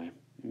y?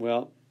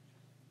 Well,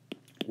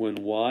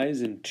 when y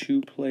is in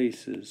two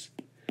places,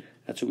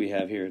 that's what we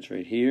have here. It's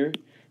right here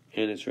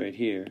and it's right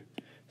here.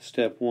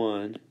 Step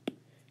 1,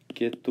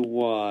 get the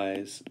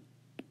y's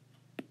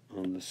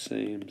on the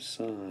same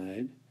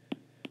side.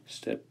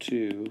 Step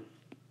 2,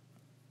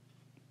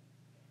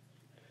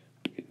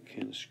 getting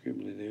kind of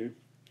scribbly there.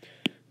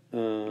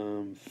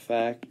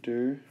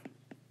 Factor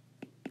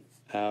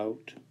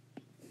out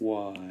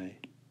y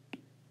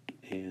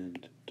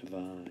and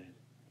divide.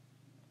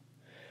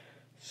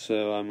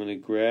 So I'm going to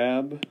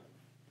grab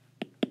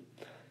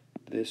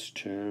this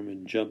term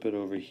and jump it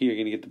over here.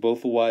 Going to get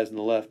both the y's on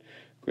the left.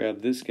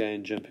 Grab this guy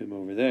and jump him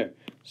over there.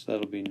 So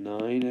that'll be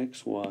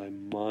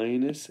 9xy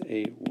minus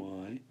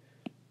 8y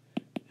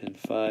and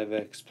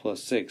 5x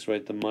plus 6.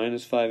 Right? The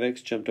minus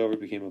 5x jumped over,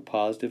 became a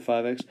positive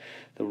 5x.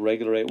 The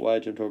regular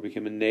 8y jumped over,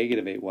 became a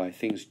negative 8y.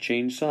 Things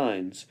change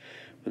signs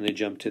when they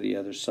jump to the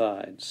other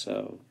side.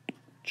 So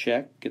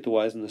check, get the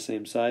y's on the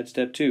same side.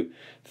 Step 2,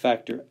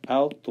 factor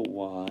out the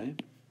y.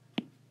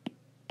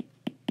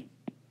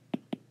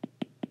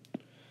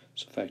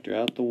 So factor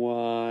out the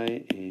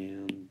y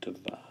and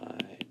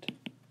divide.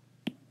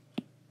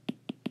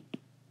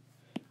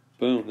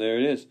 Boom, there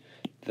it is.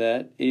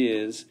 That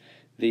is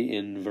the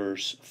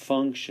inverse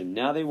function.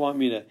 Now they want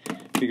me to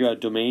figure out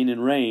domain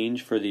and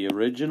range for the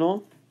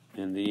original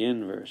and the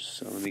inverse.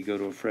 So let me go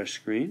to a fresh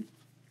screen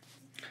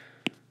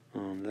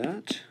on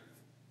that.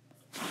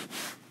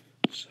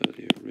 So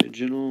the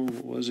original,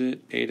 what was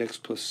it?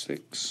 8x plus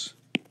 6.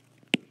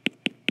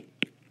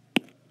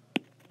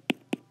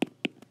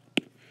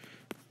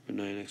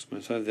 9x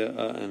minus 5.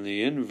 And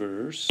the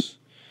inverse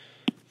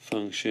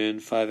function,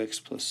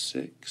 5x plus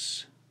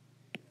 6.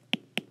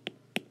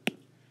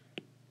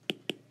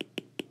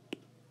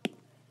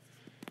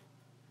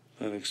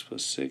 5x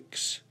plus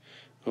 6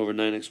 over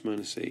 9x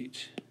minus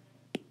 8.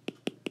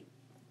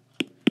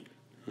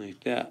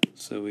 Like that.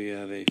 So we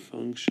have a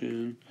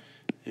function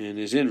and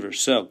its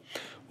inverse. So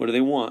what do they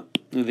want?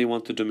 They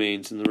want the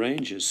domains and the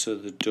ranges. So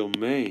the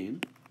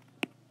domain,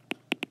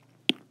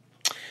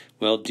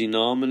 well,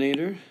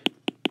 denominator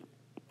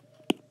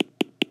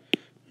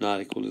not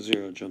equal to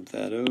 0. Jump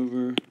that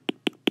over.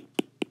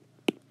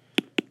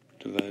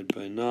 Divide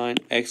by 9.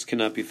 X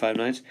cannot be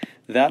 5/9.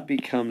 That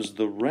becomes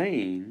the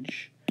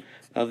range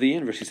of the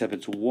inverse, except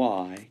it's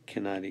y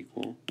cannot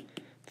equal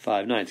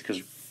 5/9,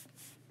 because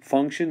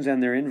functions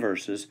and their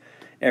inverses,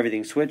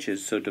 everything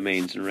switches, so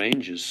domains and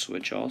ranges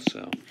switch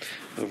also.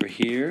 Over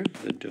here,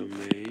 the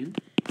domain,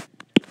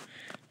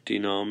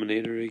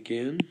 denominator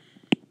again,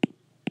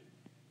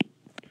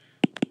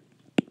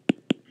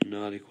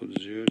 not equal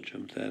to 0,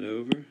 jump that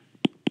over,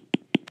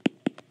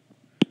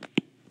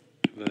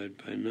 divide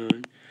by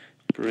 9,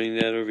 bring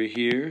that over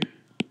here,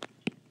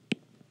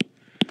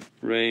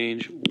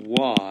 range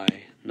y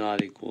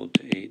not equal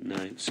to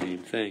 8/9, same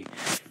thing.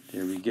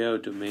 There we go,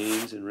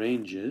 domains and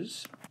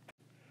ranges.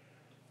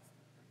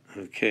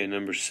 Okay,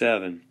 number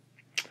 7.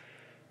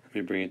 Let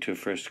me bring it to a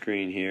fresh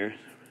screen here.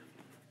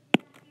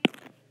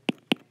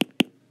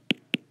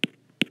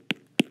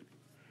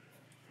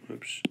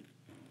 Oops.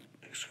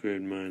 X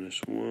squared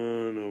minus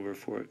 1 over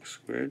 4x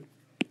squared.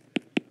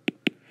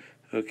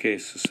 Okay,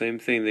 so same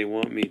thing, they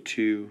want me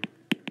to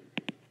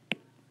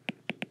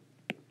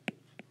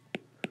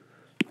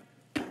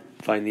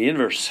find the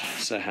inverse.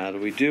 So how do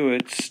we do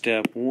it?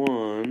 Step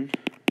 1,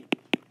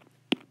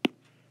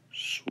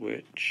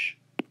 switch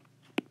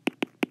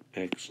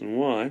x and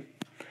y.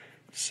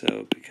 So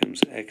it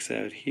becomes x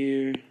out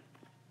here,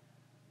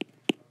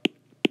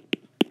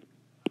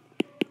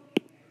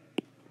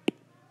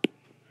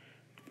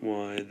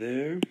 y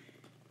there,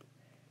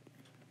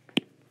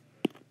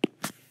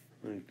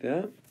 like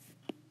that.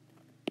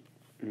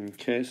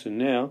 Okay, so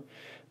now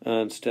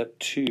on step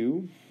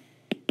 2,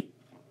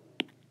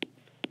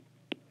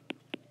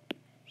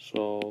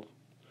 solve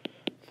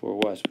for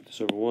y. So put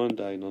this over 1,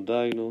 diagonal,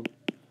 diagonal.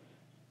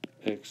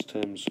 X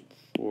times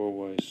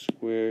 4y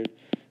squared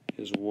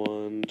is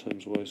 1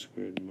 times y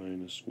squared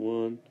minus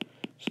 1.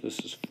 So this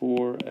is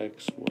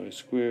 4xy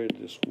squared.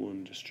 This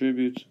 1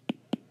 distributes.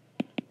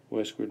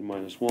 Y squared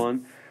minus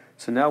 1.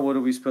 So now what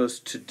are we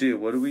supposed to do?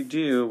 What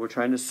do? We're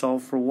trying to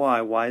solve for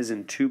y. Y is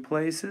in two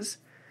places.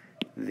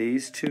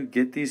 these two,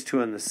 get these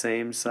two on the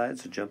same side,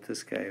 so jump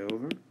this guy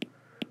over.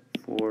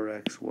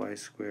 4xy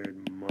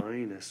squared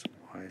minus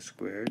y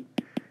squared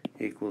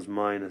equals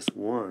minus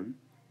 1.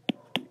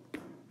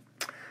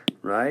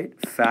 Right?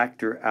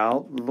 Factor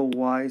out the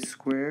y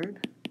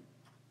squared.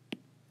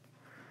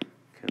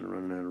 Kind of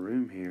running out of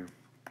room here.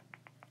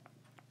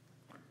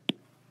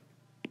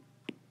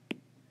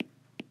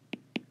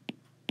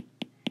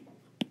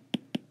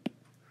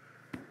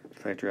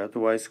 Factor out the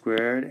y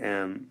squared,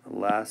 and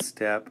last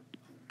step,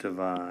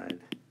 divide.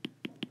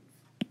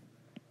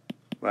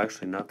 Well,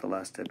 actually, not the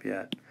last step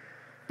yet.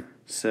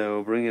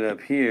 So bring it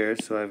up here,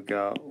 so I've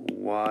got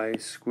y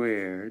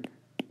squared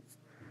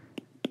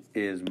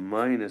is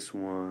minus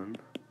 1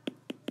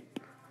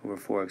 over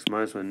 4x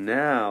minus 1.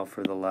 Now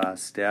for the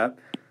last step,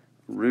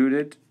 root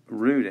it,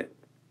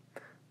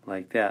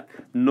 like that.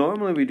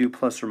 Normally we do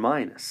plus or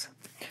minus.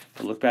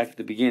 But look back at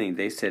the beginning.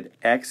 They said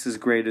x is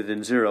greater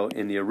than 0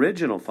 in the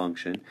original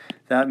function.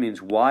 That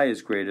means y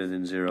is greater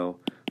than 0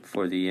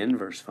 for the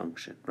inverse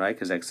function, right?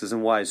 Because x's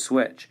and y's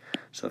switch.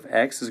 So if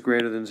x is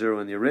greater than 0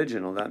 in the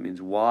original, that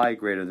means y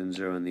greater than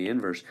 0 in the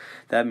inverse.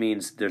 That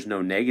means there's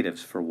no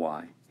negatives for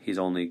y. He's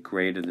only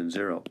greater than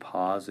 0.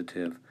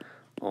 Positive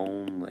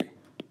only.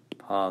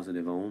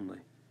 Positive only.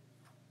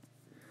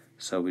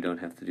 So we don't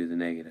have to do the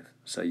negative.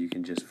 So you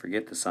can just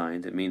forget the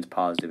signs. It means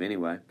positive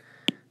anyway.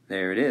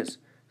 There it is.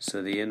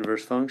 So the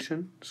inverse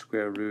function,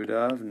 square root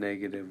of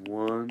negative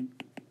 1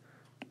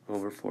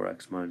 over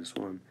 4x minus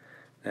 1.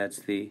 That's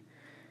the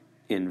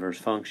inverse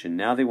function.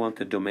 Now they want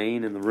the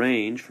domain and the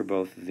range for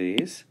both of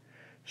these.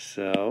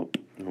 So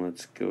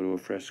let's go to a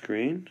fresh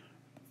screen.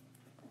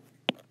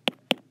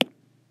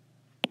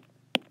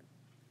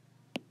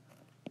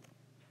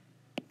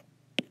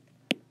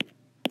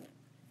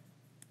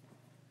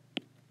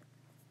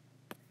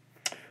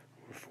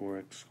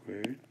 Over 4x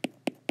squared.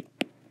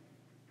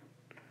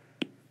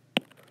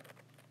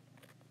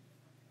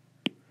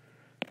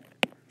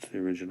 It's the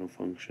original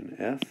function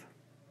f.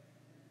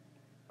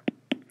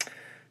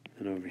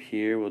 And over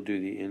here we'll do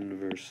the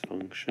inverse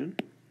function,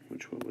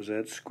 which what was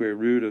that? Square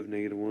root of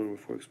negative 1 over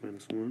 4x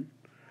minus 1.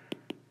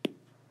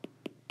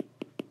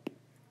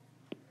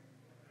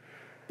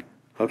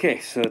 Okay,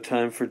 so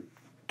time for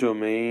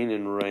domain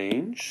and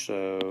range.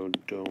 So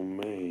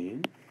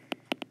domain,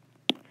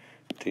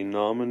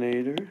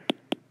 denominator,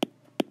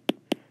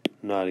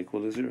 not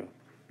equal to 0.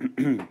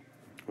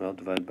 Well,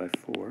 divide by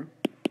 4.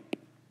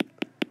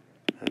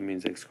 That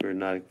means x squared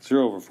not equal to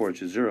 0 over 4,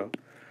 which is 0.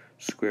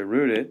 Square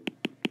root it.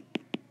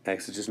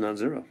 X is just not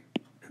 0.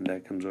 And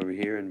that comes over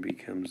here and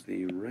becomes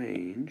the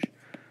range,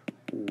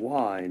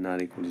 y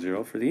not equal to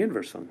 0 for the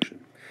inverse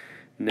function.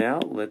 Now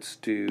let's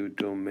do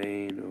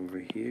domain over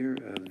here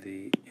of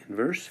the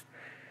inverse.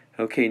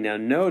 Okay, now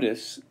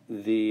notice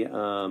the,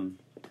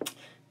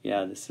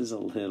 this is a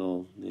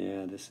little,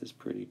 this is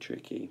pretty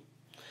tricky.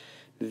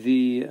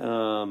 The,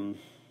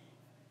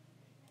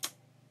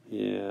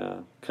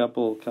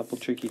 couple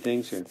tricky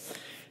things here.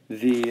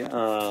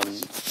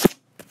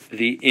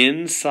 The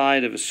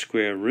inside of a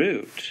square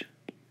root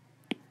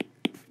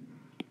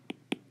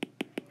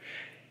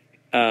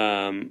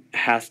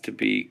has to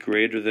be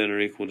greater than or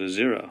equal to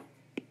 0,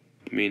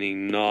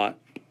 meaning not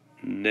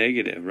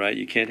negative, right?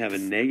 You can't have a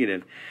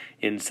negative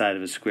inside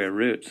of a square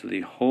root. So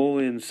the whole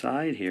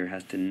inside here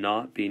has to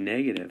not be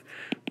negative,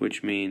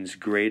 which means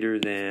greater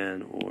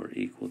than or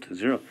equal to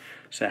 0.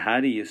 So how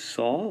do you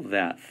solve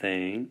that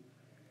thing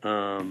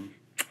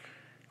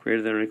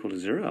greater than or equal to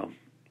 0?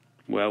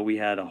 Well, we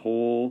had a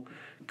whole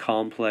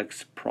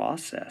complex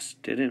process,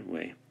 didn't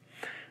we?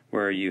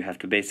 Where you have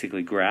to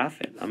basically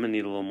graph it. I'm going to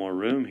need a little more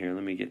room here.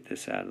 Let me get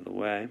this out of the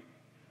way.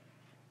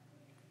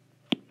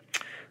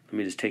 Let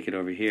me just take it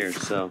over here.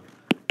 So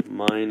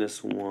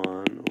minus 1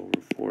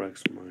 over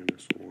 4x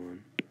minus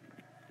 1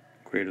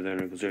 greater than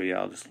or equal to 0. Yeah,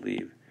 I'll just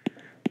leave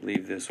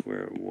this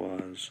where it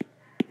was.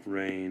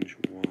 Range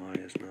y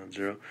is not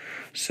 0.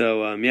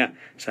 So,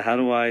 so how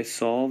do I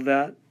solve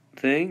that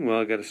thing? Well,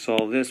 I've got to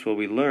solve this. Well,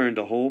 we learned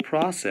a whole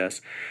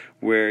process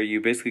where you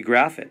basically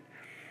graph it.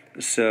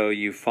 So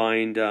you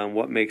find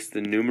what makes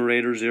the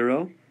numerator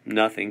 0?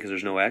 Nothing, because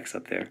there's no x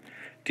up there.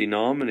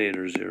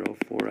 Denominator 0,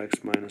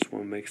 4x minus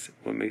 1 makes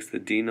what makes the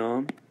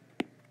denom?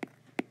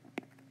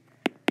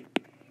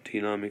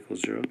 Denom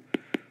equals 0.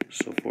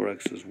 So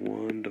 4x is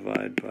 1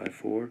 divided by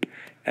 4.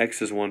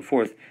 X is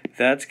 1/4.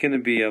 That's going to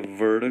be a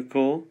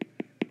vertical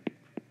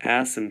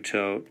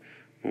asymptote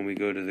when we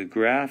go to the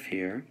graph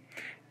here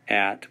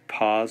at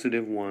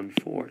positive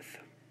 1/4.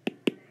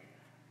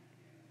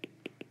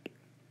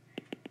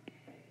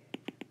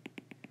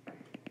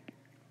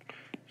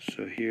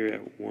 So here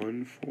at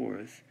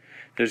 1/4,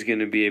 there's going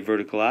to be a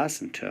vertical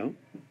asymptote.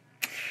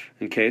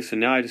 Okay, so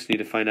now I just need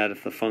to find out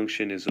if the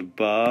function is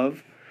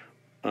above,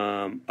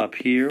 up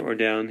here or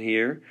down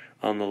here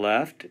on the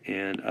left,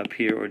 and up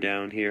here or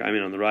down here,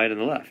 on the right and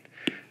the left.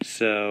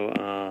 So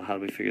how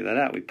do we figure that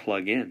out? We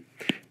plug in.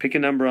 Pick a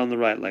number on the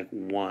right like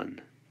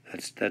 1.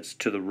 That's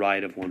to the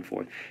right of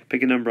 1/4.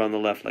 Pick a number on the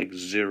left like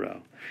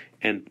 0.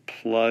 And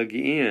plug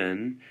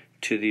in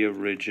to the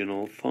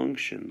original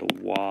function, the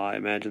y.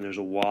 Imagine there's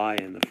a y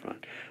in the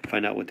front.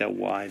 Find out what that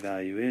y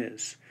value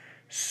is.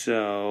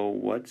 So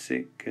what's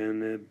it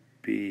going to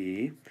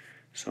be?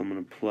 So I'm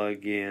going to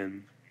plug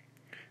in,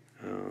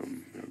 I'll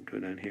go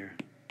down here,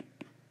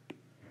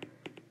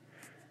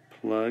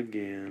 plug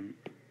in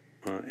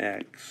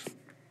x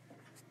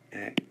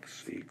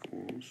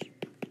equals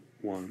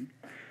 1.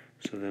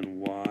 So then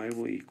y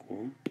will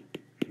equal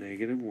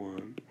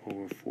 -1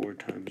 over 4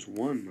 times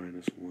 1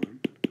 minus 1.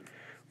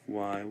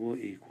 Y will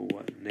equal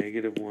what?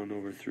 -1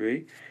 over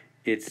 3.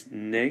 It's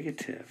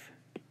negative.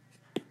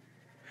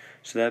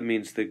 So that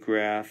means the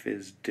graph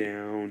is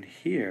down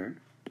here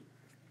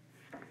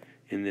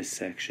in this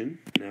section.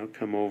 Now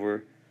come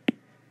over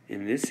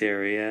in this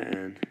area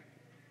and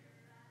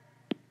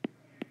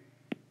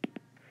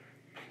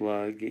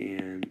plug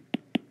in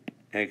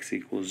x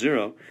equals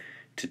 0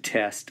 to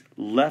test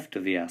left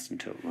of the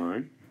asymptote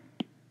line.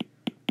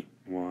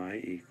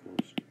 Y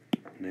equals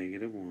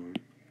 -1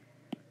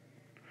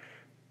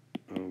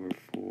 over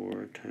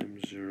 4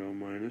 times 0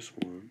 minus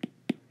 1.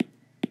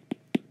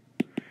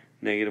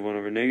 -1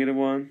 over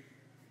 -1,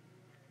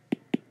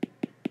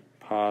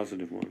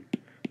 +1.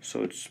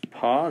 So it's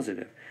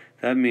positive.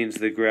 That means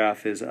the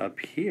graph is up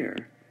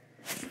here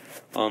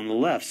on the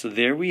left. So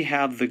there we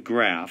have the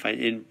graph.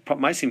 It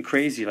might seem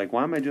crazy, like,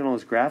 why am I doing all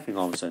this graphing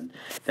all of a sudden?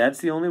 That's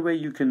the only way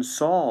you can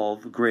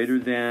solve greater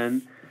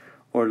than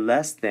or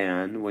less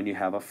than when you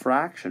have a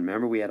fraction.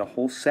 Remember, we had a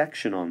whole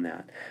section on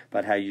that,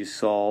 about how you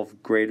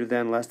solve greater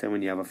than, less than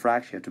when you have a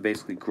fraction. You have to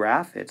basically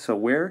graph it. So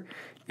where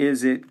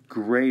is it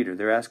greater?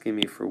 They're asking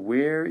me for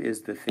where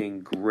is the thing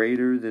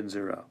greater than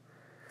 0?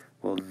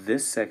 Well,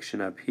 this section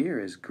up here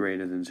is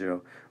greater than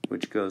 0,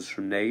 which goes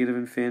from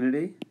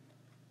 -infinity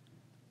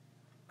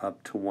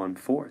up to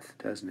 1/4,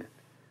 doesn't it?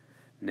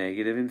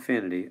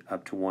 -infinity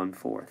up to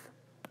 1/4.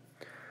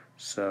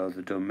 So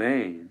the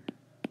domain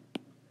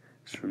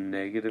is from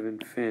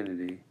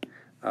 -infinity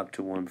up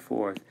to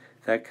 1/4.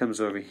 That comes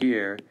over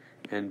here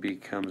and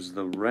becomes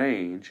the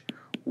range.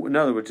 In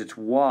other words, it's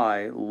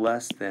y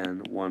less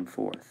than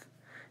 1/4.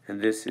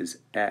 And this is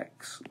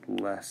x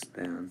less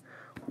than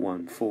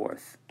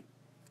 1/4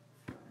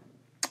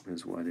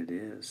 is what it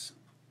is.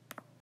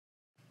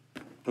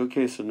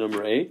 Okay, so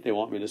number 8, they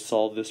want me to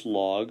solve this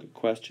log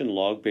question,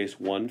 log base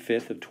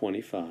 1/5 of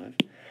 25.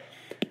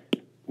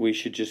 We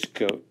should just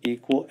go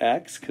equal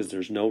x, because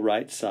there's no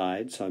right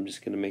side, so I'm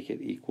just going to make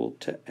it equal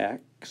to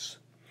x.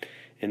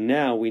 And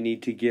now we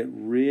need to get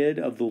rid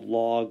of the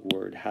log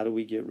word. How do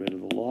we get rid of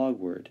the log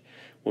word?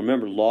 Well,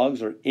 remember,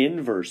 logs are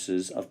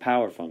inverses of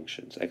power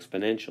functions,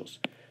 exponentials.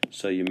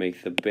 So you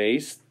make the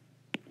base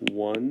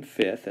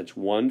 1/5, that's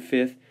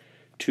 1/5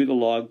 to the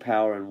log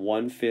power and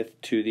 1/5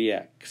 to the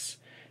x.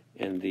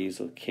 And these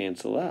will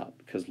cancel out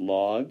because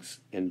logs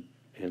and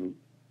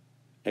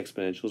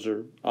exponentials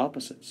are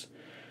opposites.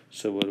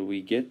 So what do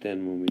we get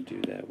then when we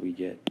do that? We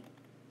get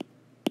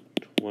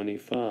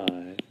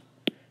 25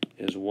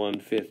 is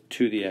 1/5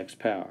 to the x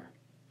power.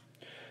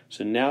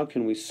 So now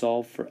can we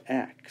solve for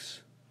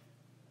x?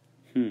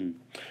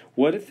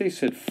 What if they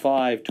said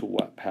 5 to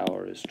what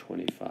power is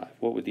 25?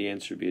 What would the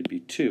answer be? It'd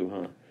be 2,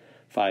 huh?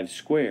 5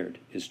 squared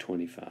is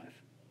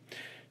 25.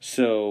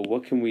 So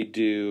what can we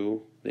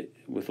do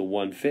with a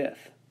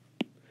 1/5?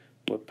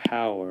 What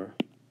power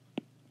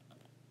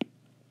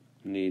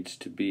needs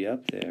to be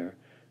up there?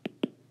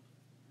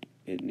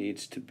 It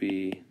needs to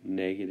be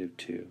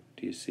 -2.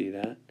 Do you see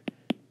that?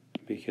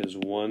 Because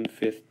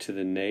 1/5 to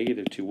the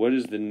 -2. What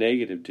does the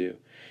negative do?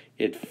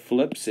 It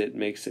flips it,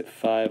 makes it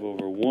 5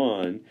 over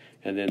 1,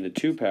 and then the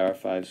 2 power,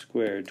 5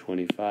 squared,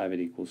 25, it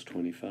equals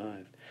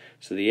 25.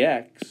 So the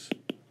x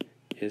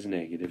is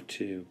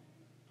 -2.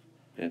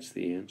 That's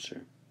the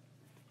answer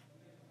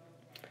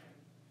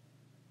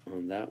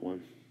on that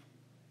one.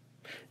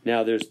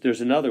 Now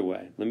there's another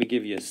way. Let me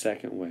give you a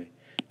second way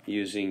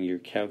using your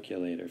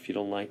calculator. If you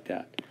don't like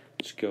that,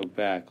 let's go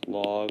back.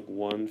 Log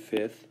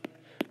 1/5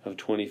 of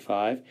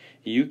 25.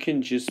 You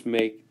can just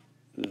make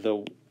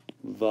the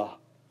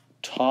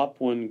top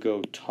one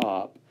go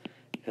top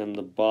and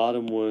the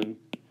bottom one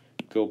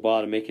go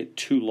bottom. Make it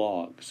 2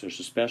 logs. There's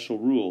a special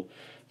rule.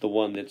 The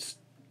one that's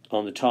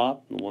on the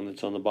top, the one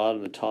that's on the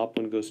bottom, the top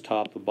one goes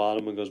top, the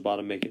bottom one goes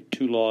bottom. Make it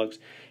 2 logs.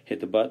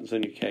 Hit the buttons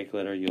on your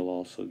calculator. You'll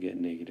also get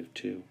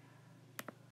 -2.